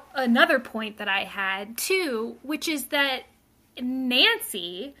about another point that I had, too, which is that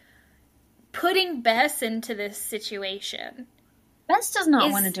Nancy putting Bess into this situation. Bess does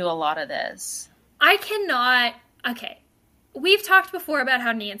not want to do a lot of this. I cannot... Okay. We've talked before about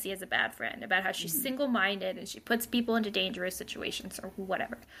how Nancy is a bad friend, about how she's single-minded and she puts people into dangerous situations or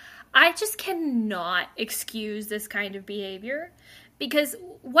whatever. I just cannot excuse this kind of behavior because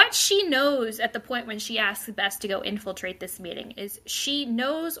what she knows at the point when she asks Bess to go infiltrate this meeting is she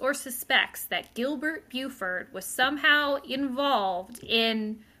knows or suspects that Gilbert Buford was somehow involved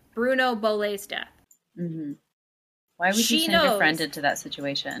in Bruno Beaulay's death. Mm-hmm. Why would you send your friend into that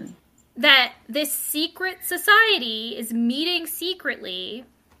situation? That this secret society is meeting secretly.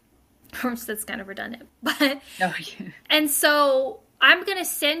 That's kind of redundant. But and so I'm going to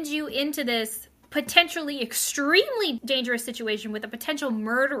send you into this potentially extremely dangerous situation with a potential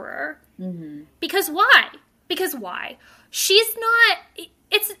murderer. Mm-hmm. Because why? Because why? She's not...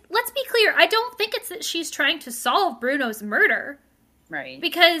 Let's be clear. I don't think it's that she's trying to solve Bruno's murder. Right.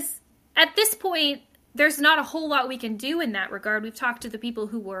 Because at this point... There's not a whole lot we can do in that regard. We've talked to the people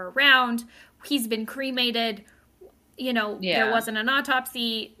who were around. He's been cremated. There wasn't an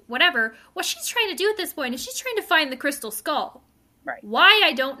autopsy, whatever. What she's trying to do at this point is she's trying to find the crystal skull. Right. Why,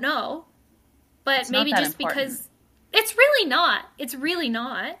 I don't know. But it's maybe just important. Because it's really not. It's really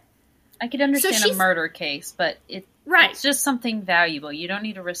not. I could understand a murder case, but it's just something valuable. You don't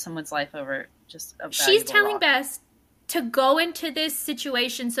need to risk someone's life over just a valuable She's telling rock. Bess to go into this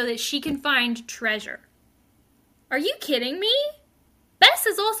situation so that she can find treasure. Are you kidding me? Bess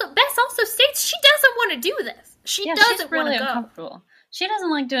also states she doesn't want to do this. She doesn't want to go. Uncomfortable. She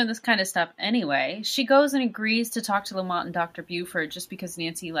doesn't like doing this kind of stuff anyway. She goes and agrees to talk to Lamont and Dr. Buford just because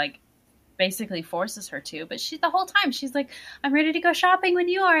Nancy basically forces her to. But the whole time she's like, I'm ready to go shopping when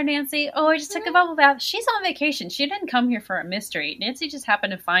you are, Nancy. Oh, I just took a bubble bath. She's on vacation. She didn't come here for a mystery. Nancy just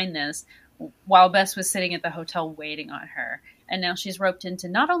happened to find this while Bess was sitting at the hotel waiting on her. And now she's roped into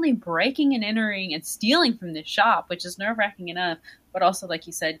not only breaking and entering and stealing from this shop, which is nerve-wracking enough, but also, like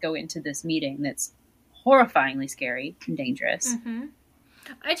you said, go into this meeting that's horrifyingly scary and dangerous. Mm-hmm.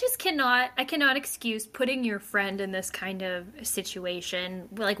 I cannot excuse putting your friend in this kind of situation,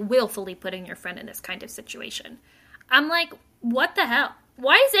 willfully putting your friend in this kind of situation. I'm like, what the hell?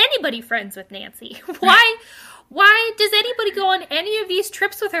 Why is anybody friends with Nancy? Why does anybody go on any of these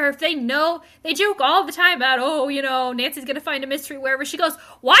trips with her if they know, they joke all the time about, Nancy's going to find a mystery wherever she goes.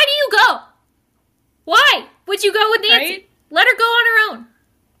 Why do you go? Why would you go with Nancy? Right? Let her go on her own.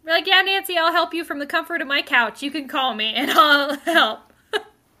 We're like, yeah, Nancy, I'll help you from the comfort of my couch. You can call me and I'll help.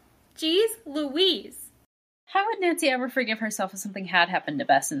 Jeez Louise. How would Nancy ever forgive herself if something had happened to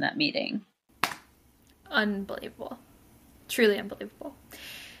Bess in that meeting? Unbelievable. Truly unbelievable.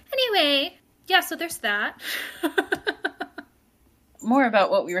 Anyway... Yeah, so there's that. More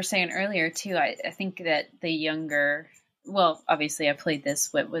about what we were saying earlier, too. I think that the younger... Well, obviously I played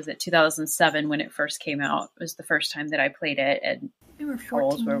this, 2007 when it first came out. It was the first time that I played it. And we were 14 How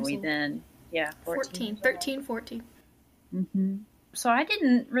old were we then? Yeah, 14. 13, 14. Mm-hmm. So I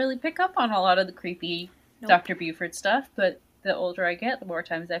didn't really pick up on a lot of the creepy Dr. Buford stuff, but the older I get, the more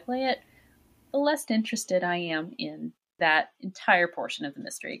times I play it, the less interested I am in that entire portion of the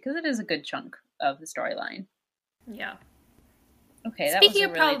mystery, because it is a good chunk of the storyline. Yeah. Okay, that was a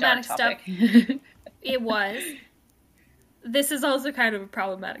really dark topic. Stuff, it was. This is also kind of a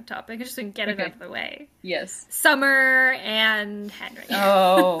problematic topic. I just didn't get it out of the way. Yes. Summer and Henry.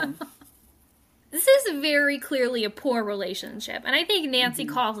 Oh. This is very clearly a poor relationship, and I think Nancy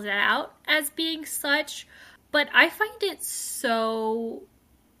calls it out as being such, but I find it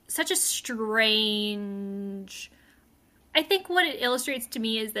such a strange I think what it illustrates to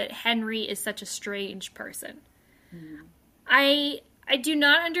me is that Henry is such a strange person. I do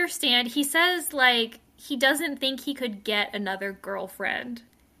not understand. He says, like, he doesn't think he could get another girlfriend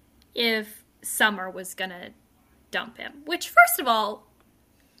if Summer was gonna dump him. Which, first of all,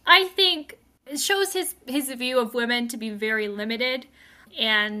 I think it shows his view of women to be very limited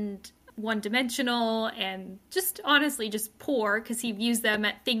and one-dimensional and just honestly just poor, because he views them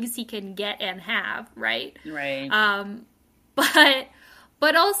at things he can get and have, right? Right.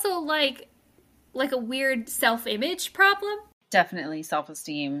 But also like a weird self-image problem. Definitely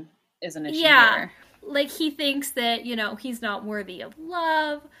self-esteem is an issue Yeah. there. Like, he thinks that, he's not worthy of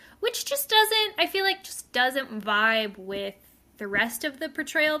love, which just doesn't vibe with the rest of the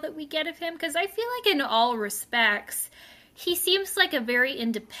portrayal that we get of him, because I feel like in all respects, he seems like a very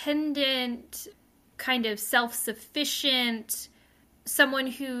independent, kind of self-sufficient, someone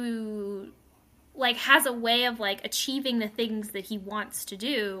who, like, has a way of, like, achieving the things that he wants to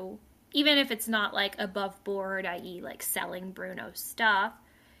do, even if it's not, like, above board, i.e., like, selling Bruno's stuff.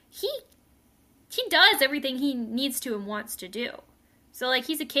 He does everything he needs to and wants to do. So, like,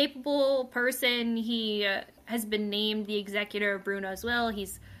 he's a capable person. He has been named the executor of Bruno's will.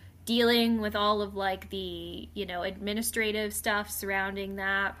 He's dealing with all of, like, the, administrative stuff surrounding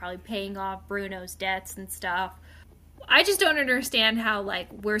that, probably paying off Bruno's debts and stuff. I just don't understand how,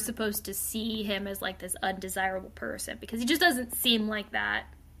 like, we're supposed to see him as, like, this undesirable person, because he just doesn't seem like that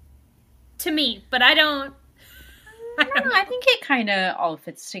to me. But I don't know. I think it kind of all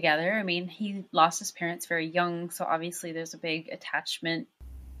fits together. I mean, he lost his parents very young, so obviously there's a big attachment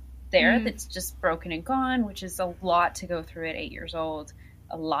there that's just broken and gone, which is a lot to go through at 8 years old.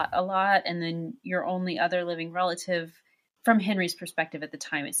 A lot. And then your only other living relative, from Henry's perspective at the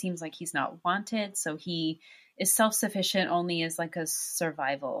time, it seems like he's not wanted, so he is self-sufficient only as, like, a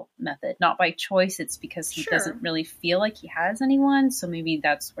survival method. Not by choice, it's because he doesn't really feel like he has anyone, so maybe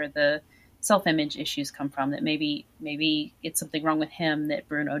that's where the self-image issues come from, that maybe it's something wrong with him, that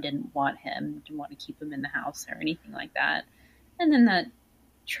Bruno didn't want to keep him in the house or anything like that. And then that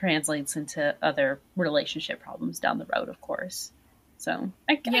translates into other relationship problems down the road, of course. So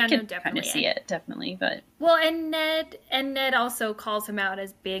I could kind of see it, definitely. But well, and Ned also calls him out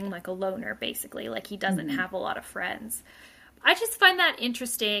as being, like, a loner, basically. Like, he doesn't have a lot of friends. I just find that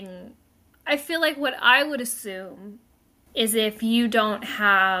interesting. I feel like what I would assume is if you don't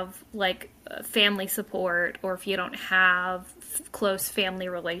have, like, family support, or if you don't have close family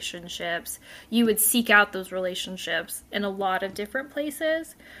relationships, you would seek out those relationships in a lot of different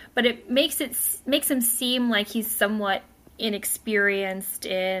places. But it makes him seem like he's somewhat inexperienced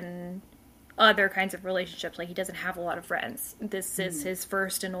in other kinds of relationships. Like, he doesn't have a lot of friends. This is his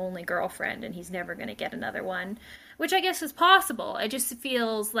first and only girlfriend, and he's never going to get another one, which I guess is possible. It just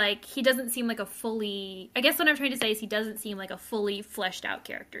feels like he doesn't seem like I guess what I'm trying to say is he doesn't seem like a fully fleshed out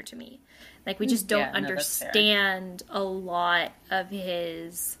character to me. Like, we just don't understand a lot of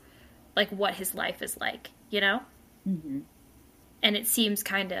his, like, what his life is like, Mm-hmm. And it seems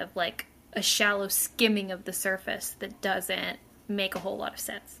kind of like a shallow skimming of the surface that doesn't make a whole lot of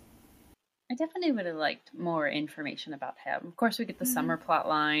sense. I definitely would have liked more information about him. Of course, we get the summer plot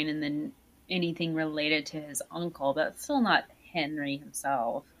line and then anything related to his uncle, but it's still not Henry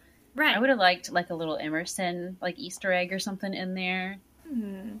himself. Right. I would have liked, like, a little Emerson, like, Easter egg or something in there.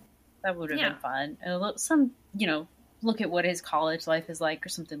 That would have been fun. And look at what his college life is like or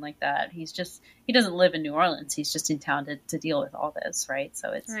something like that. He doesn't live in New Orleans. He's just in town to deal with all this, right?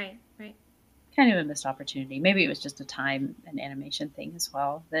 So it's right. Kind of a missed opportunity. Maybe it was just a time and animation thing as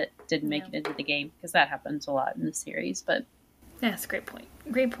well that didn't make it into the game, because that happens a lot in the series. But that's a great point.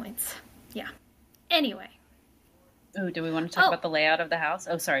 Great points. Yeah. Anyway. Oh, do we want to talk about the layout of the house?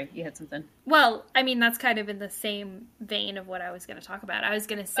 Oh, sorry, you had something. Well, I mean, that's kind of in the same vein of what I was going to talk about. I was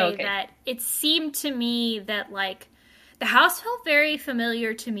going to say that it seemed to me that, like, the house felt very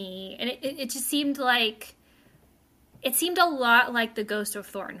familiar to me, and it just seemed like it seemed a lot like the Ghost of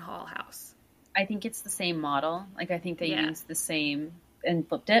Thornton Hall house. I think it's the same model. Like, I think they used the same and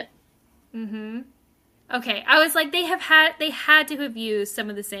flipped it. Mm-hmm. Okay, I was like, they had to have used some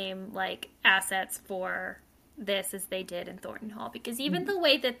of the same, like, assets for this as they did in Thornton Hall, because even the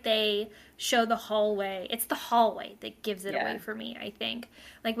way that they show the hallway, it's the hallway that gives it away for me, I think.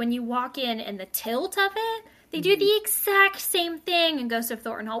 Like, when you walk in and the tilt of it, they do the exact same thing in Ghost of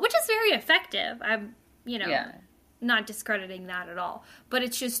Thornton Hall, which is very effective. I'm, not discrediting that at all, but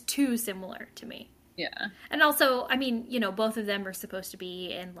it's just too similar to me. Yeah. And also, I mean, both of them are supposed to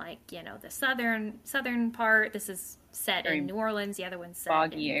be in, like, the southern part. This is set in New Orleans. The other one's set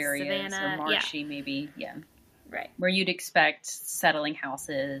boggy in areas Savannah. or marshy, maybe. Yeah. Right. Where you'd expect settling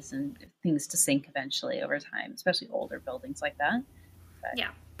houses and things to sink eventually over time, especially older buildings like that. But, yeah,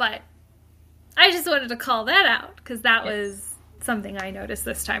 but I just wanted to call that out because that yes. was something I noticed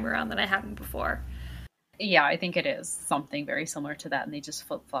this time around that I hadn't before. Yeah, I think it is something very similar to that, and they just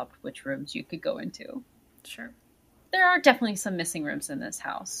flip-flopped which rooms you could go into. Sure. There are definitely some missing rooms in this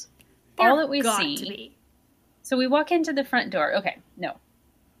house. There All that we got see... to be. So we walk into the front door. Okay, no.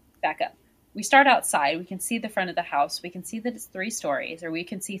 Back up. We start outside. We can see the front of the house. We can see that it's 3 stories, or we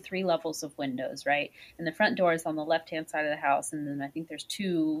can see 3 levels of windows, right? And the front door is on the left-hand side of the house, and then I think there's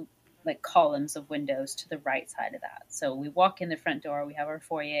 2 like columns of windows to the right side of that. So we walk in the front door. We have our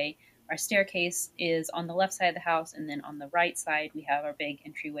foyer. Our staircase is on the left side of the house, and then on the right side we have our big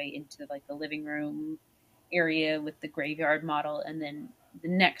entryway into like the living room area with the graveyard model, and then the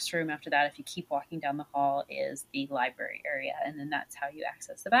next room after that, if you keep walking down the hall, is the library area, and then that's how you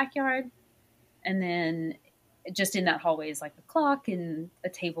access the backyard. And then just in that hallway is like a clock and a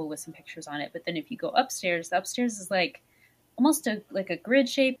table with some pictures on it. But then if you go upstairs, the upstairs is like almost like a grid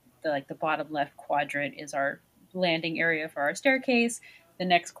shape. The bottom left quadrant is our landing area for our staircase. The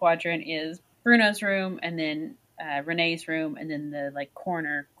next quadrant is Bruno's room, and then Renee's room, and then the like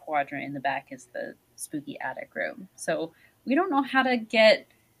corner quadrant in the back is the spooky attic room. So we don't know how to get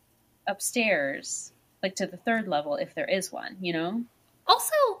upstairs, like to the 3rd level, if there is one, you know?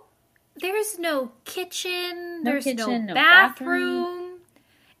 Also, there's no kitchen, No there's kitchen, no no bathroom,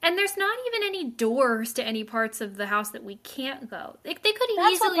 and there's not even any doors to any parts of the house that we can't go. They could That's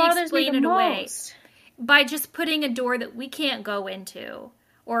what easily bothers me explain the it away most. by just putting a door that we can't go into,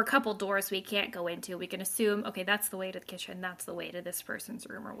 or a couple doors we can't go into. We can assume, okay, that's the way to the kitchen, that's the way to this person's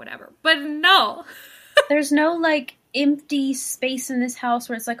room, or whatever. But no! There's no like empty space in this house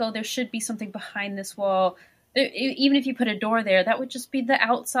where it's like, oh, there should be something behind this wall. Even if you put a door there, that would just be the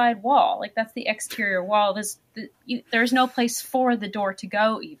outside wall. Like that's the exterior wall. There's no place for the door to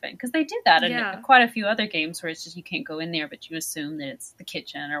go, even, because they do that in quite a few other games where it's just you can't go in there, but you assume that it's the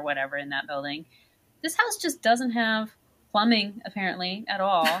kitchen or whatever in that building. This house just doesn't have plumbing apparently at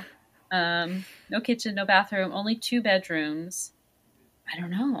all. No kitchen, no bathroom, only 2 bedrooms. I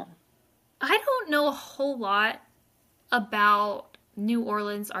don't know. I don't know a whole lot about New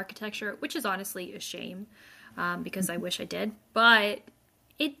Orleans architecture, which is honestly a shame, because I wish I did. But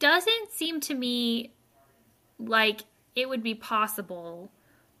it doesn't seem to me like it would be possible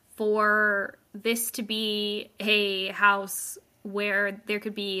for this to be a house where there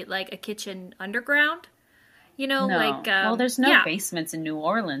could be like a kitchen underground. You know, no. like... well, there's no basements in New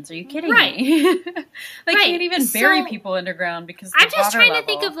Orleans. Are you kidding right. me? They right. can't even bury people underground because I'm just trying level. To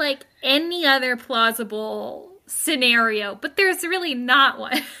think of, like, any other plausible scenario, but there's really not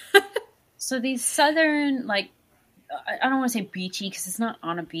one. So these southern, like, I don't want to say beachy because it's not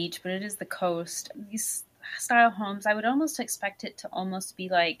on a beach, but it is the coast. These style homes, I would almost expect it to almost be,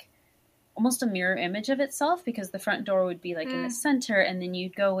 like, almost a mirror image of itself, because the front door would be like in the center, and then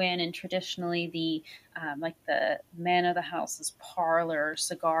you'd go in, and traditionally the like the man of the house's parlor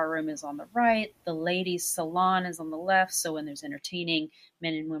cigar room is on the right, the ladies' salon is on the left, so when there's entertaining,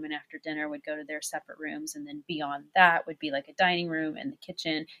 men and women after dinner would go to their separate rooms, and then beyond that would be like a dining room and the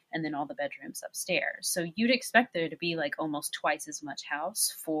kitchen, and then all the bedrooms upstairs. So you'd expect there to be like almost twice as much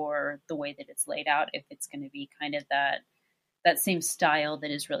house for the way that it's laid out, if it's going to be kind of that same style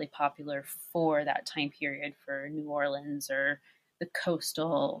that is really popular for that time period for New Orleans or the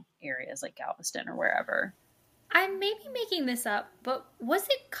coastal areas like Galveston or wherever. I may be making this up, but was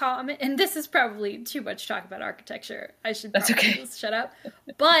it common, and this is probably too much talk about architecture, I should probably just shut up,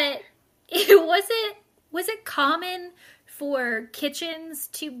 but was it common for kitchens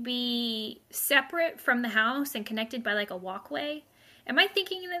to be separate from the house and connected by like a walkway? Am I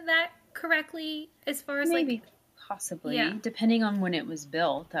thinking of that correctly as far as maybe? Like... Possibly, depending on when it was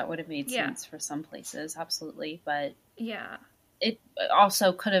built, that would have made sense for some places, absolutely. But it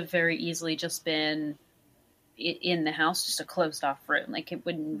also could have very easily just been in the house, just a closed off room. Like it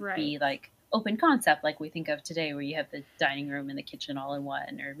wouldn't be like open concept like we think of today, where you have the dining room and the kitchen all in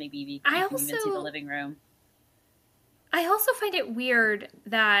one, or maybe you can even see the living room. I also find it weird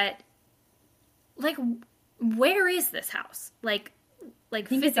that, like, where is this house? Like I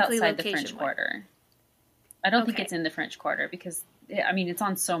think physically, it's outside the French Quarter. I don't think it's in the French Quarter because, I mean, it's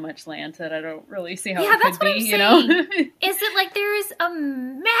on so much land that I don't really see how it could be, you know? Is it like there is a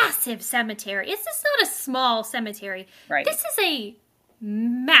massive cemetery? Is this not a small cemetery? Right. This is a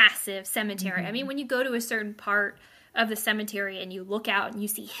massive cemetery. Mm-hmm. I mean, when you go to a certain part of the cemetery and you look out and you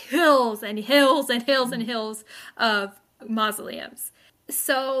see hills and hills and hills and hills of mausoleums.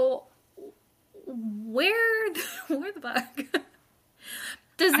 So, where the fuck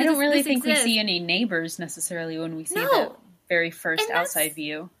I don't really think we see any neighbors necessarily when we see the very first outside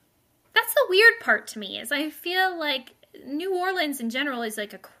view. That's the weird part to me, is I feel like New Orleans in general is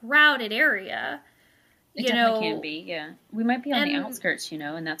like a crowded area. It definitely can be, yeah. We might be on the outskirts,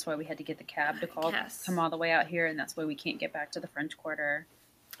 and that's why we had to get the cab to come all the way out here, and that's why we can't get back to the French Quarter.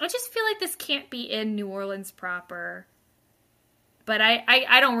 I just feel like this can't be in New Orleans proper. But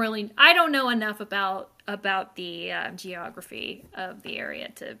I don't know enough about the geography of the area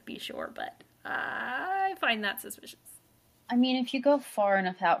to be sure, but I find that suspicious. I mean, if you go far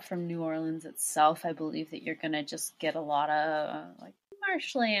enough out from New Orleans itself, I believe that you're going to just get a lot of, like,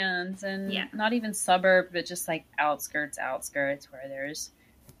 marshlands and not even suburb, but just, like, outskirts where there's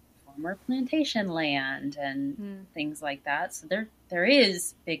former plantation land and things like that. So there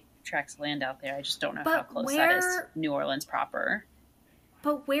is big tracts of land out there. I just don't know how close that is to New Orleans proper.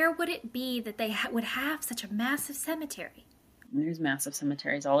 But where would it be that they would have such a massive cemetery? There's massive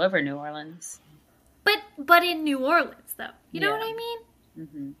cemeteries all over New Orleans. But in New Orleans, though, you know what I mean?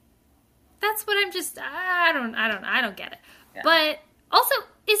 Mm-hmm. That's what I don't get it. Yeah. But also,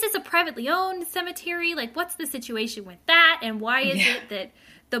 is this a privately owned cemetery? Like, what's the situation with that? And why is it that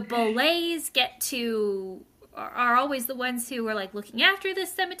the Bollets are always the ones who are, like, looking after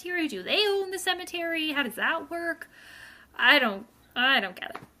this cemetery? Do they own the cemetery? How does that work? I don't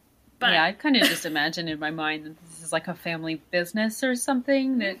get it. But I kind of just imagine in my mind that this is like a family business or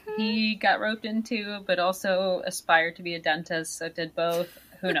something that he got roped into, but also aspired to be a dentist, so did both.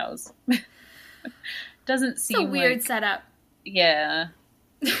 Who knows? Doesn't seem it's a weird setup. Yeah.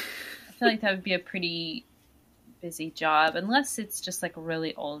 I feel like that would be a pretty busy job, unless it's just like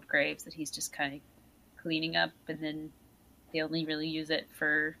really old graves that he's just kind of cleaning up, and then they only really use it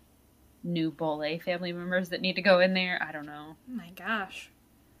for new Bollet family members that need to go in there. I don't know. Oh my gosh.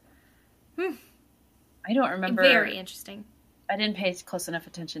 I don't remember. Very interesting. I didn't pay close enough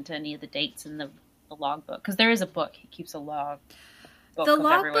attention to any of the dates in the logbook, because there is a book. He keeps a logbook of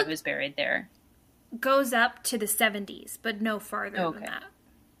everyone who's buried there. Goes up to the 70s, but no farther than that.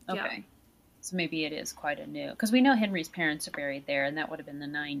 Okay. Yeah. So maybe it is quite a new, because we know Henry's parents are buried there, and that would have been the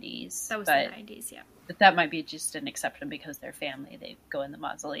 90s. That was the 90s, yeah. But that might be just an exception because they're family. They go in the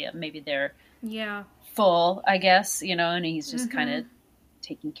mausoleum. Maybe they're full, I guess, and he's just kind of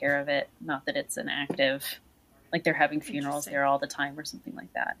taking care of it. Not that it's an active, like they're having funerals there all the time or something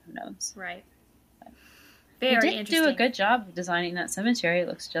like that. Who knows? Right. But very they did interesting. do a good job of designing that cemetery. It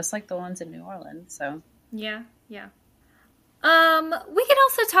looks just like the ones in New Orleans. So yeah. We could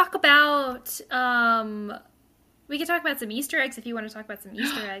also talk about some Easter eggs if you want to talk about some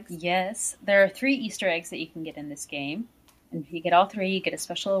Easter eggs. Yes, there are 3 Easter eggs that you can get in this game, and if you get all 3, you get a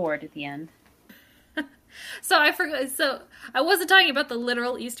special award at the end. So I forgot. So I wasn't talking about the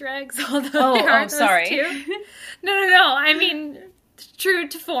literal Easter eggs, although there are those sorry. too. No. I mean, true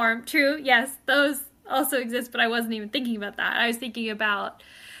to form. True, yes, those also exist, but I wasn't even thinking about that. I was thinking about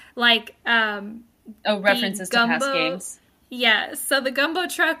like references to past games. Yeah, so the gumbo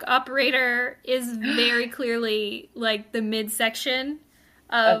truck operator is very clearly like the midsection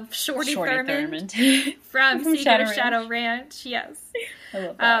of Shorty Thurmond from Secret of Shadow Ranch. Yes. I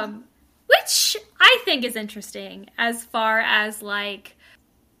love that. Which I think is interesting as far as like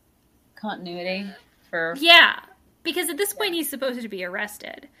continuity for because at this point he's supposed to be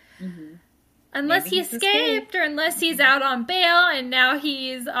arrested. Mm-hmm. Unless he escaped or unless he's out on bail and now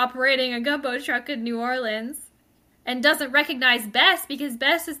he's operating a gumbo truck in New Orleans. And doesn't recognize Bess because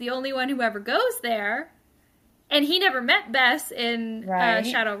Bess is the only one who ever goes there. And he never met Bess in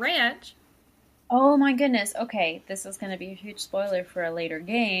Shadow Ranch. Oh my goodness. Okay, this is going to be a huge spoiler for a later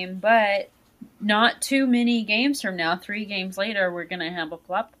game, but not too many games from now, 3 games later, we're going to have a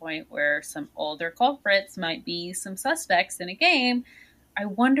plot point where some older culprits might be some suspects in a game. I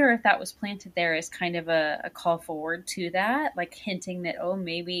wonder if that was planted there as kind of a call forward to that, like hinting that,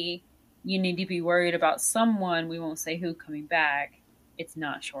 maybe you need to be worried about someone, we won't say who, coming back. It's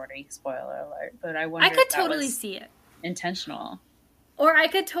not Shorty, spoiler alert, but I wonder I could if that totally was see it. Intentional. Or I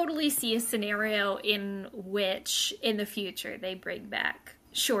could totally see a scenario in which, in the future, they bring back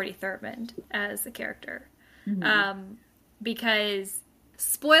Shorty Thurmond as a character. Mm-hmm. Because,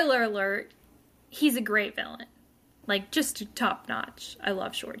 spoiler alert, he's a great villain. Like, just top notch. I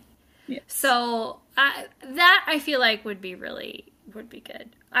love Shorty. Yes. So, that I feel like would be good.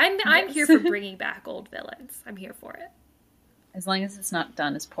 I'm here for bringing back old villains. I'm here for it. As long as it's not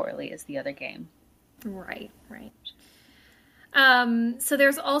done as poorly as the other game. Right. So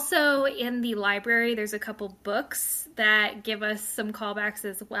there's also in the library, there's a couple books that give us some callbacks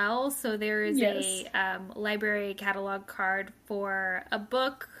as well. So there is a library catalog card for a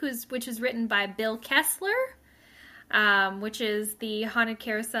book which is written by Bill Kessler. which is the haunted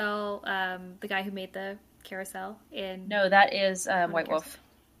carousel, the guy who made the carousel in... No, that is White Wolf.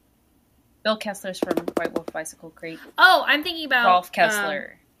 Bill Kessler's from White Wolf Bicycle Creek. Oh, I'm thinking about... Rolf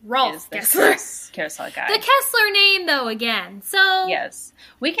Kessler. Rolf Kessler. Carousel guy. The Kessler name, though, again. So... Yes.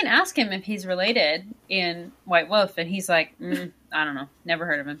 We can ask him if he's related in White Wolf, and he's like, I don't know. Never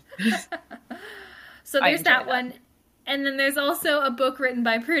heard of him. So there's that one. And then there's also a book written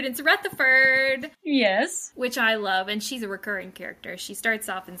by Prudence Rutherford. Yes. Which I love, and she's a recurring character. She starts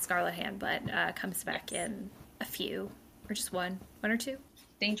off in Scarlet Hand, but comes back in a few. Or just one or two.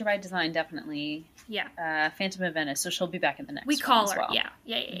 Danger by Design, definitely. Yeah. Phantom of Venice, so she'll be back in the next one. We call her, as well.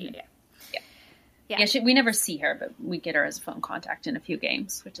 Yeah. Yeah, we never see her, but we get her as a phone contact in a few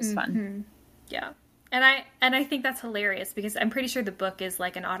games, which is fun. Yeah. And I think that's hilarious because I'm pretty sure the book is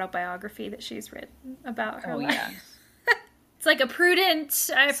like an autobiography that she's written about her life. Yeah. It's like a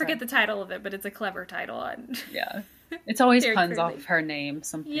Prudent, I forget the title of it, but it's a clever title. And yeah. It's always Very puns curly. off her name,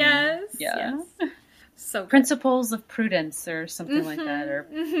 something. Yes. Yeah. Yes. So good. Principles of Prudence or something like that, or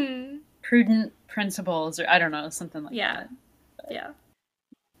Prudent Principles, or I don't know, something like that. Yeah.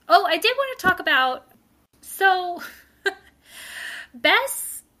 Oh, I did want to talk about, so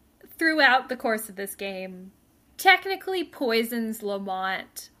Bess, throughout the course of this game, technically poisons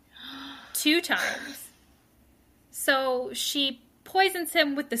Lamont 2 times. So she poisons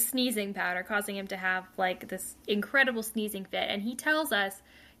him with the sneezing powder, causing him to have, like, this incredible sneezing fit. And he tells us,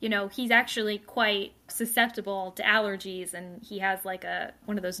 you know, he's actually quite susceptible to allergies, and he has, like,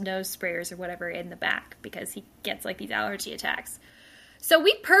 one of those nose sprayers or whatever in the back because he gets, like, these allergy attacks. So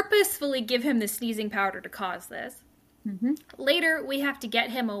we purposefully give him the sneezing powder to cause this. Mm-hmm. Later, we have to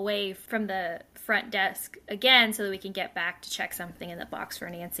get him away from the front desk again so that we can get back to check something in the box for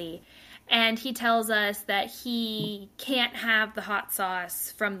Nancy. And he tells us that he can't have the hot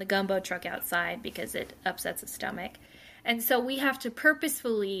sauce from the gumbo truck outside because it upsets his stomach. And so we have to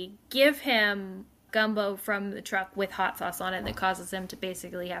purposefully give him gumbo from the truck with hot sauce on it that causes him to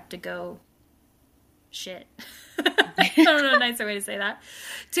basically have to go shit. I don't know a nicer way to say that.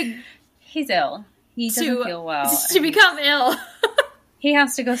 He's ill. He doesn't feel well. To become ill. He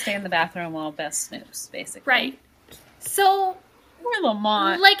has to go stay in the bathroom while Bess snoops, basically. Right. So, poor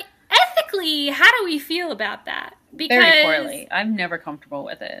Lamont. Like, ethically, how do we feel about that? Because very poorly. I'm never comfortable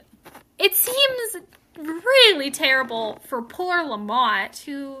with it. It seems really terrible for poor Lamont,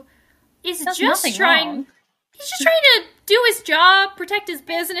 who is just trying... wrong. He's just trying to do his job, protect his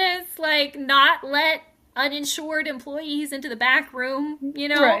business, like, not let uninsured employees into the back room, you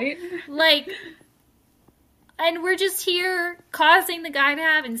know? Right. Like... And we're just here causing the guy to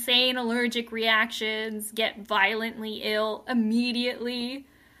have insane allergic reactions, get violently ill immediately.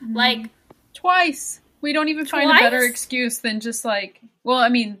 Like... Twice! We don't even find a better excuse than just like... Well, I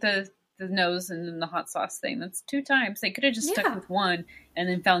mean, the nose and then the hot sauce thing. That's 2 times. They could have just stuck with one and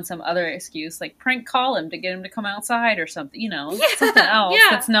then found some other excuse, like prank call him to get him to come outside or something, you know? Something else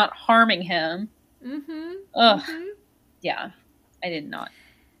that's not harming him. Mm-hmm. Ugh. Mm-hmm. Yeah. I did not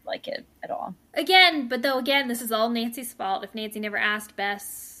like it at all. Again, this is all Nancy's fault. If Nancy never asked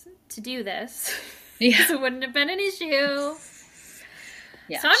Bess to do this, it wouldn't have been an issue.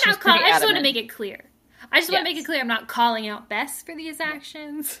 Yeah, so I'm not calling. I just want to make it clear. I'm not calling out Bess for these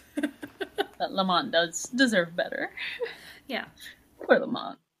actions. But Lamont does deserve better. Yeah. Poor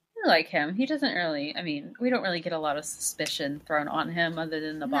Lamont. I like him. He doesn't really, I mean, we don't really get a lot of suspicion thrown on him other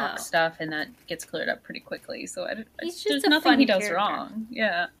than the box stuff, and that gets cleared up pretty quickly. So there's nothing he does wrong.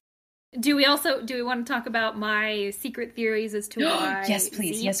 Yeah. Do we want to talk about my secret theories as to why? Yes,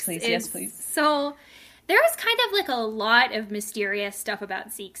 please. Yes, please. So there was kind of like a lot of mysterious stuff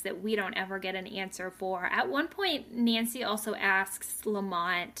about Zeke's that we don't ever get an answer for. At one point, Nancy also asks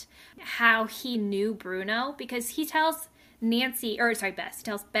Lamont how he knew Bruno, because he tells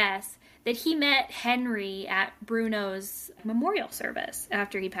Bess that he met Henry at Bruno's memorial service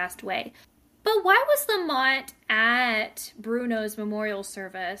after he passed away. But why was Lamont at Bruno's memorial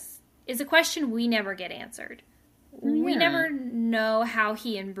service is a question we never get answered. Yeah. We never know how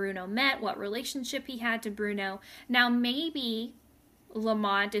he and Bruno met, what relationship he had to Bruno. Now, maybe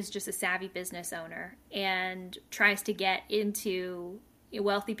Lamont is just a savvy business owner and tries to get into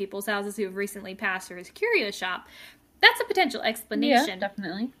wealthy people's houses who have recently passed for his curio shop. That's a potential explanation. Yeah,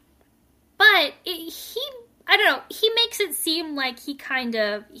 definitely. But I don't know, he makes it seem like he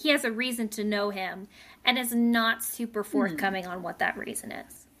has a reason to know him and is not super forthcoming on what that reason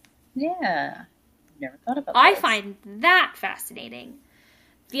is. Yeah. Never thought about that. I find that fascinating.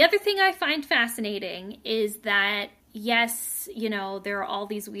 The other thing I find fascinating is that, yes, there are all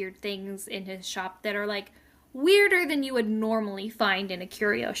these weird things in his shop that are, like, weirder than you would normally find in a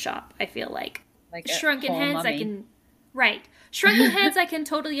curio shop, I feel like. Like shrunken heads, mummy. Right. Shrunken Heads I can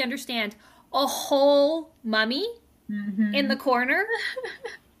totally understand. A whole mummy in the corner?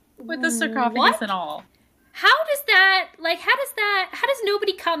 With the sarcophagus What? and all. How does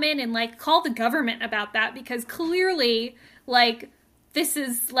nobody come in and, like, call the government about that? Because clearly, like, this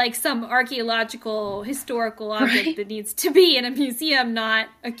is, like, some archaeological, historical object that needs to be in a museum, not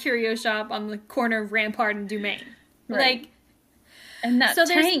a curio shop on the corner of Rampart and Dumaine. Right. Like, And that so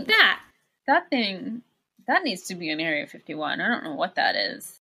tank, there's that. that thing, that needs to be in Area 51. I don't know what that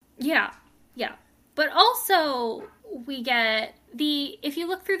is. Yeah, yeah. But also, we get if you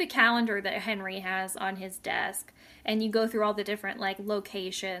look through the calendar that Henry has on his desk, and you go through all the different, like,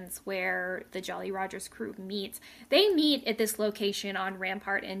 locations where the Jolly Rogers crew meets, they meet at this location on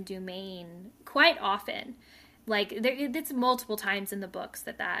Rampart and Dumaine quite often. Like, it's multiple times in the books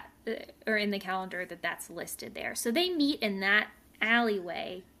or in the calendar that's listed there. So they meet in that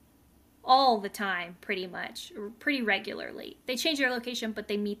alleyway all the time, pretty much, pretty regularly. They change their location, but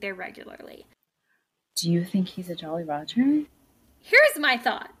they meet there regularly. Do you think he's a Jolly Roger? Here's my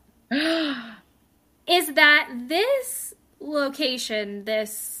thought. Is that this location,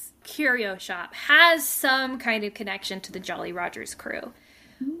 this curio shop, has some kind of connection to the Jolly Rogers crew.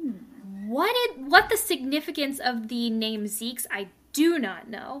 What the significance of the name Zeke's, I do not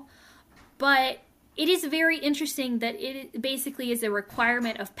know. But it is very interesting that it basically is a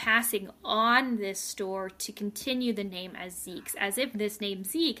requirement of passing on this store to continue the name as Zeke's, as if this name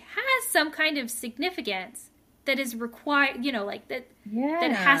Zeke has some kind of significance that is required, like that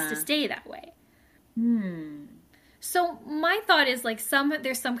has to stay that way. So my thought is, like,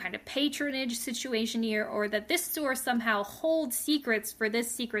 there's some kind of patronage situation here, or that this store somehow holds secrets for this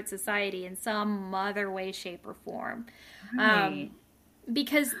secret society in some other way, shape, or form. Right.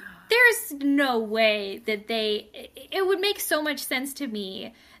 Because there's no way that it would make so much sense to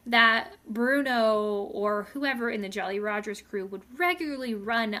me that Bruno or whoever in the Jolly Rogers crew would regularly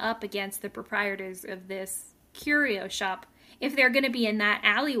run up against the proprietors of this curio shop if they're going to be in that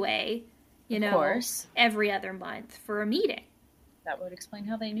alleyway, Of course. every other month for a meeting. That would explain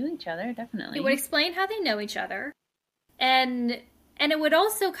how they knew each other, definitely. It would explain how they know each other. And it would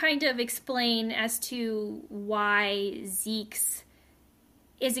also kind of explain as to why Zeke's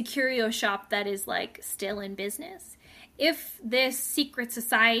is a curio shop that is, like, still in business. If this secret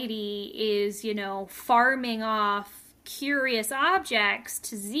society is, farming off curious objects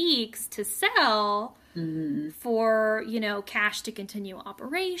to Zeke's to sell for, cash to continue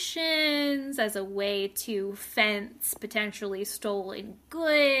operations, as a way to fence potentially stolen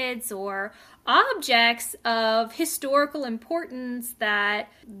goods or objects of historical importance that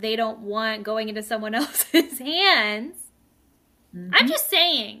they don't want going into someone else's hands. I'm just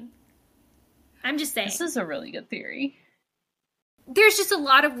saying. This is a really good theory. There's just a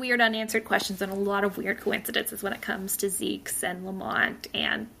lot of weird unanswered questions and a lot of weird coincidences when it comes to Zeke's and Lamont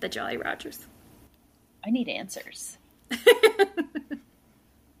and the Jolly Rogers. I need answers. They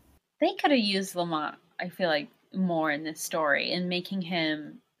could have used Lamont, I feel like, more in this story, and making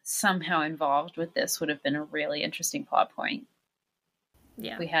him somehow involved with this would have been a really interesting plot point.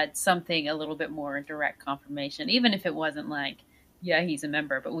 Yeah. We had something a little bit more direct confirmation, even if it wasn't like, yeah, he's a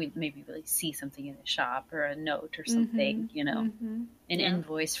member, but we maybe really see something in the shop or a note or something, an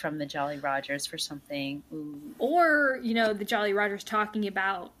invoice from the Jolly Rogers for something. Ooh. Or, the Jolly Rogers talking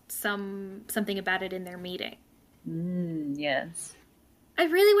about something about it in their meeting. Yes. I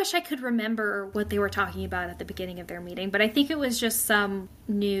really wish I could remember what they were talking about at the beginning of their meeting, but I think it was just some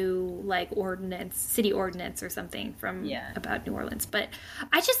new, like, city ordinance or something from about New Orleans. But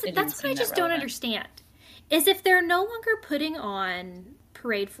that's what I just don't understand. Is if they're no longer putting on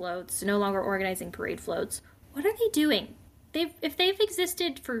parade floats, no longer organizing parade floats, what are they doing? If they've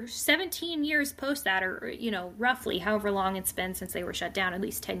existed for 17 years post that, or, roughly however long it's been since they were shut down, at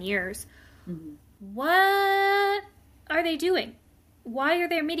least 10 years, what are they doing? Why are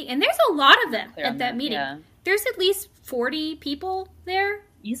they meeting? And there's a lot of them at that meeting. Yeah. There's at least 40 people there.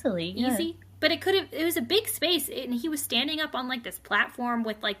 Easy. Yeah. But it was a big space, and he was standing up on, like, this platform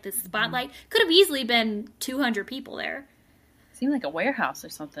with, like, this spotlight. Could have easily been 200 people there. Seemed like a warehouse or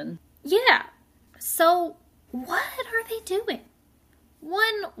something. Yeah. So, what are they doing?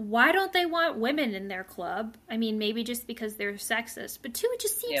 One, why don't they want women in their club? I mean, maybe just because they're sexist. But two, it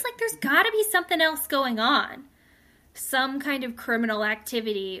just seems like there's got to be something else going on. Some kind of criminal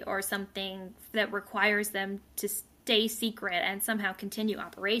activity or something that requires them to stay secret and somehow continue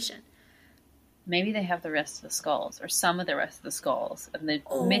operation. Maybe they have the rest of the skulls, or some of the rest of the skulls, and the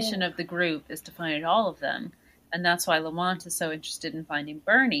mission of the group is to find all of them. And that's why Lamont is so interested in finding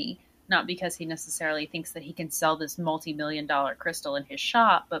Bernie, not because he necessarily thinks that he can sell this multi-million-dollar crystal in his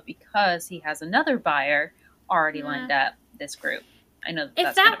shop, but because he has another buyer already lined up this group. I know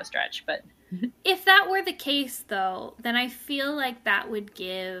that's kind of a stretch, but if that were the case, though, then I feel like that would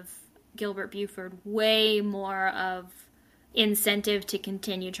give Gilbert Buford way more of incentive to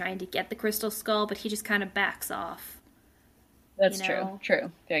continue trying to get the Crystal Skull, but he just kind of backs off. That's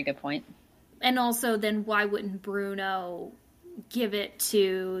true. Very good point. And also, then why wouldn't Bruno give it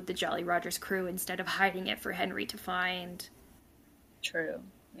to the Jolly Rogers crew instead of hiding it for Henry to find? True.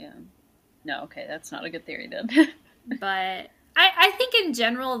 Yeah. No, okay, that's not a good theory then. But I think in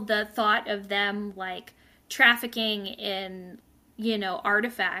general, the thought of them, like, trafficking in, you know,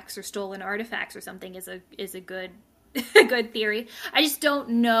 artifacts or stolen artifacts or something is a good a good theory. I just don't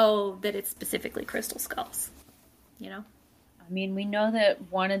know that it's specifically Crystal Skulls, you know? I mean, we know that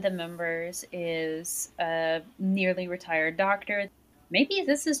one of the members is a nearly retired doctor. Maybe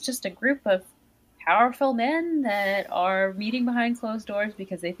this is just a group of powerful men that are meeting behind closed doors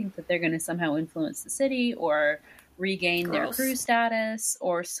because they think that they're going to somehow influence the city or regain their crew status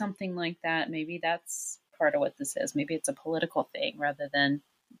or something like that. Maybe that's part of what this is. Maybe it's a political thing rather than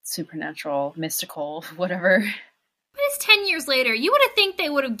supernatural, mystical, whatever. But it's 10 years later. You would have think they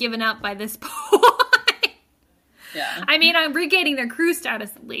would have given up by this point. Yeah. I mean, I'm regaining their crew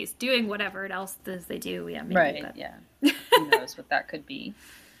status at least, doing whatever else they do. Yeah, maybe, right, but... yeah. Who knows what that could be.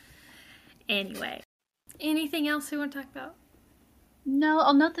 Anyway. Anything else we want to talk about? No,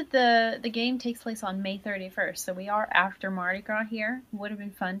 I'll note that the game takes place on May 31st, so we are after Mardi Gras here. Would have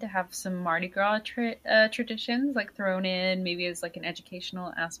been fun to have some Mardi Gras traditions like thrown in, maybe as like an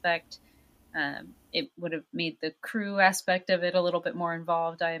educational aspect. It would have made the crew aspect of it a little bit more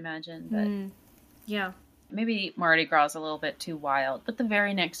involved, I imagine. But yeah, maybe Mardi Gras is a little bit too wild. But the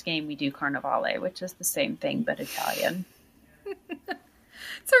very next game we do Carnevale, which is the same thing but Italian.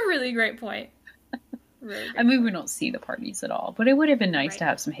 It's a really great point. Really great. I mean, we don't see the parties at all, but it would have been nice to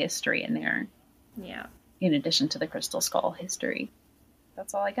have some history in there. Yeah. In addition to the Crystal Skull history.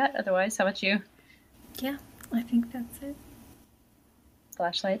 That's all I got. Otherwise, how about you? Yeah, I think that's it.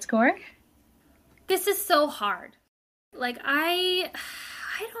 Flashlight score? This is so hard. Like, I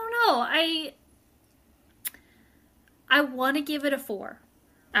don't know. I want to give it a 4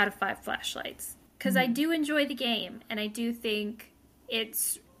 out of 5 flashlights. Because I do enjoy the game, and I do think it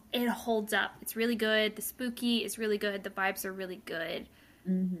holds up. It's really good. The spooky is really good. The vibes are really good.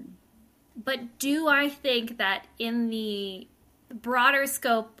 Mm-hmm. But do I think that in the broader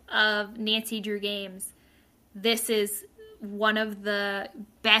scope of Nancy Drew games, this is one of the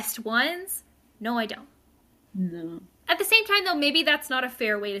best ones? No, I don't. No. At the same time, though, maybe that's not a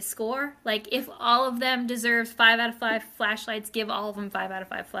fair way to score. Like, if all of them deserve 5 out of 5 flashlights, give all of them 5 out of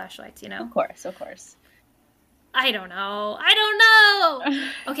 5 flashlights, you know? Of course. I don't know.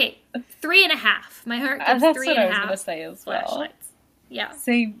 Okay, 3.5. My heart gives 3.5. That's what I was going to say as well. Flashlights. Yeah.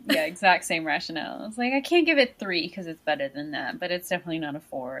 Exact same rationale. It's like, I can't give it 3 because it's better than that, but it's definitely not a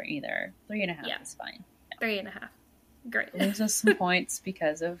 4 either. 3.5 is fine. Yeah. 3.5. Great. Loses some points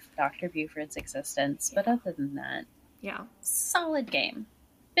because of Dr. Buford's existence, but other than that, yeah, solid game.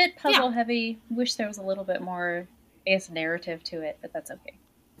 Bit puzzle heavy. Wish there was a little bit more, I guess, narrative to it, but that's okay.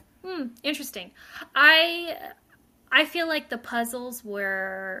 Interesting. I feel like the puzzles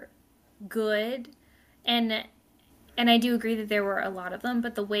were good, and I do agree that there were a lot of them,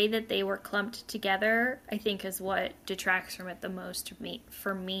 but the way that they were clumped together, I think, is what detracts from it the most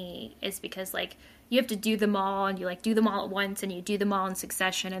for me, is because, like, you have to do them all, and you, like, do them all at once, and you do them all in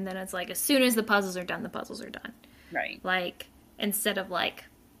succession, and then it's like, as soon as the puzzles are done, the puzzles are done. Right. Like, instead of, like,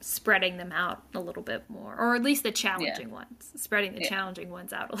 spreading them out a little bit more, or at least the challenging ones. Spreading the challenging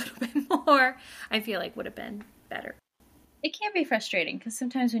ones out a little bit more, I feel like would have been better. It can be frustrating, because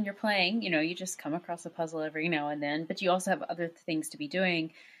sometimes when you're playing, you just come across a puzzle every now and then, but you also have other things to be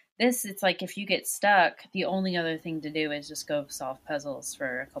doing. This, it's like if you get stuck, the only other thing to do is just go solve puzzles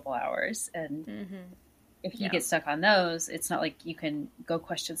for a couple hours. And if you get stuck on those, it's not like you can go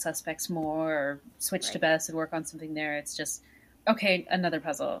question suspects more or switch to Bess and work on something there. It's just, okay, another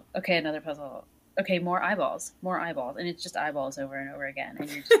puzzle. Okay, another puzzle. Okay, more eyeballs. And it's just eyeballs over and over again. And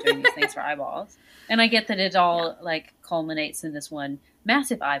you're just doing these things for eyeballs. And I get that it all like culminates in this one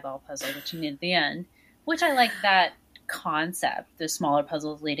massive eyeball puzzle that you need at the end, which I like that concept, the smaller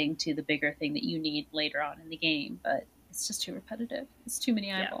puzzles leading to the bigger thing that you need later on in the game, but it's just too repetitive. It's too many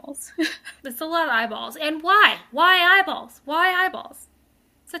eyeballs. It's a lot of eyeballs. And why? Why eyeballs? Why eyeballs?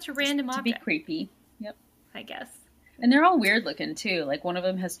 Such a random object. To be creepy. Yep. I guess. And they're all weird looking too. Like one of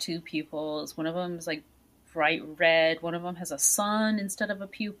them has 2 pupils. One of them is like bright red. One of them has a sun instead of a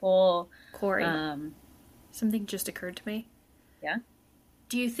pupil. Corey, something just occurred to me. Yeah?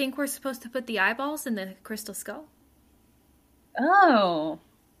 Do you think we're supposed to put the eyeballs in the crystal skull? Oh,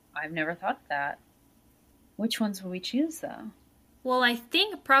 I've never thought of that. Which ones will we choose, though? Well, I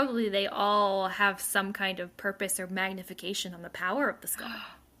think probably they all have some kind of purpose or magnification on the power of the skull.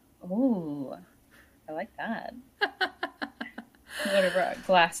 Ooh, I like that. Whatever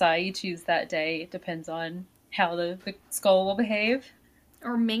glass eye you choose that day, it depends on how the skull will behave.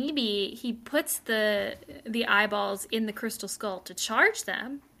 Or maybe he puts the eyeballs in the crystal skull to charge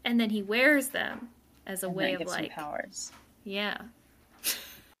them, and then he wears them as a way of like powers. Yeah.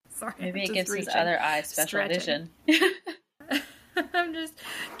 Sorry. Maybe it gives his other eye special vision. I'm just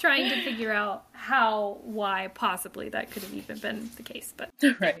trying to figure out why possibly that could have even been the case, but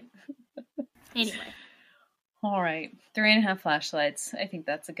right. Anyway. All right, 3.5 flashlights. I think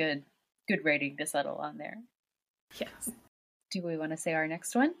that's a good rating to settle on there. Yes. Do we want to say our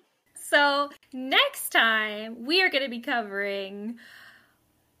next one? So next time we are going to be covering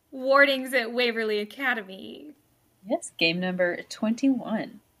Wardings at Waverly Academy. Yes, game number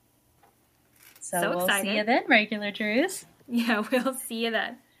 21. So we'll excited. See you then, regular Drews. Yeah, we'll see you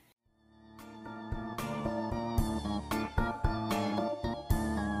then.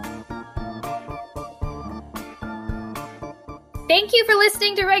 Thank you for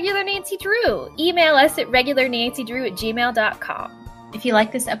listening to Regular Nancy Drew. Email us at regularnancydrew@gmail.com. If you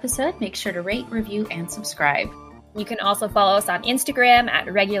like this episode, make sure to rate, review, and subscribe. You can also follow us on Instagram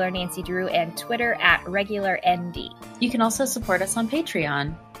at Regular Nancy Drew and Twitter at RegularND. You can also support us on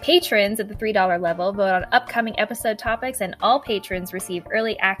Patreon. Patrons at the $3 level vote on upcoming episode topics, and all patrons receive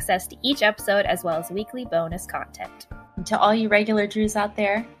early access to each episode as well as weekly bonus content. And to all you regular Drews out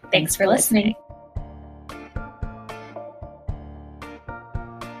there, Thanks for listening.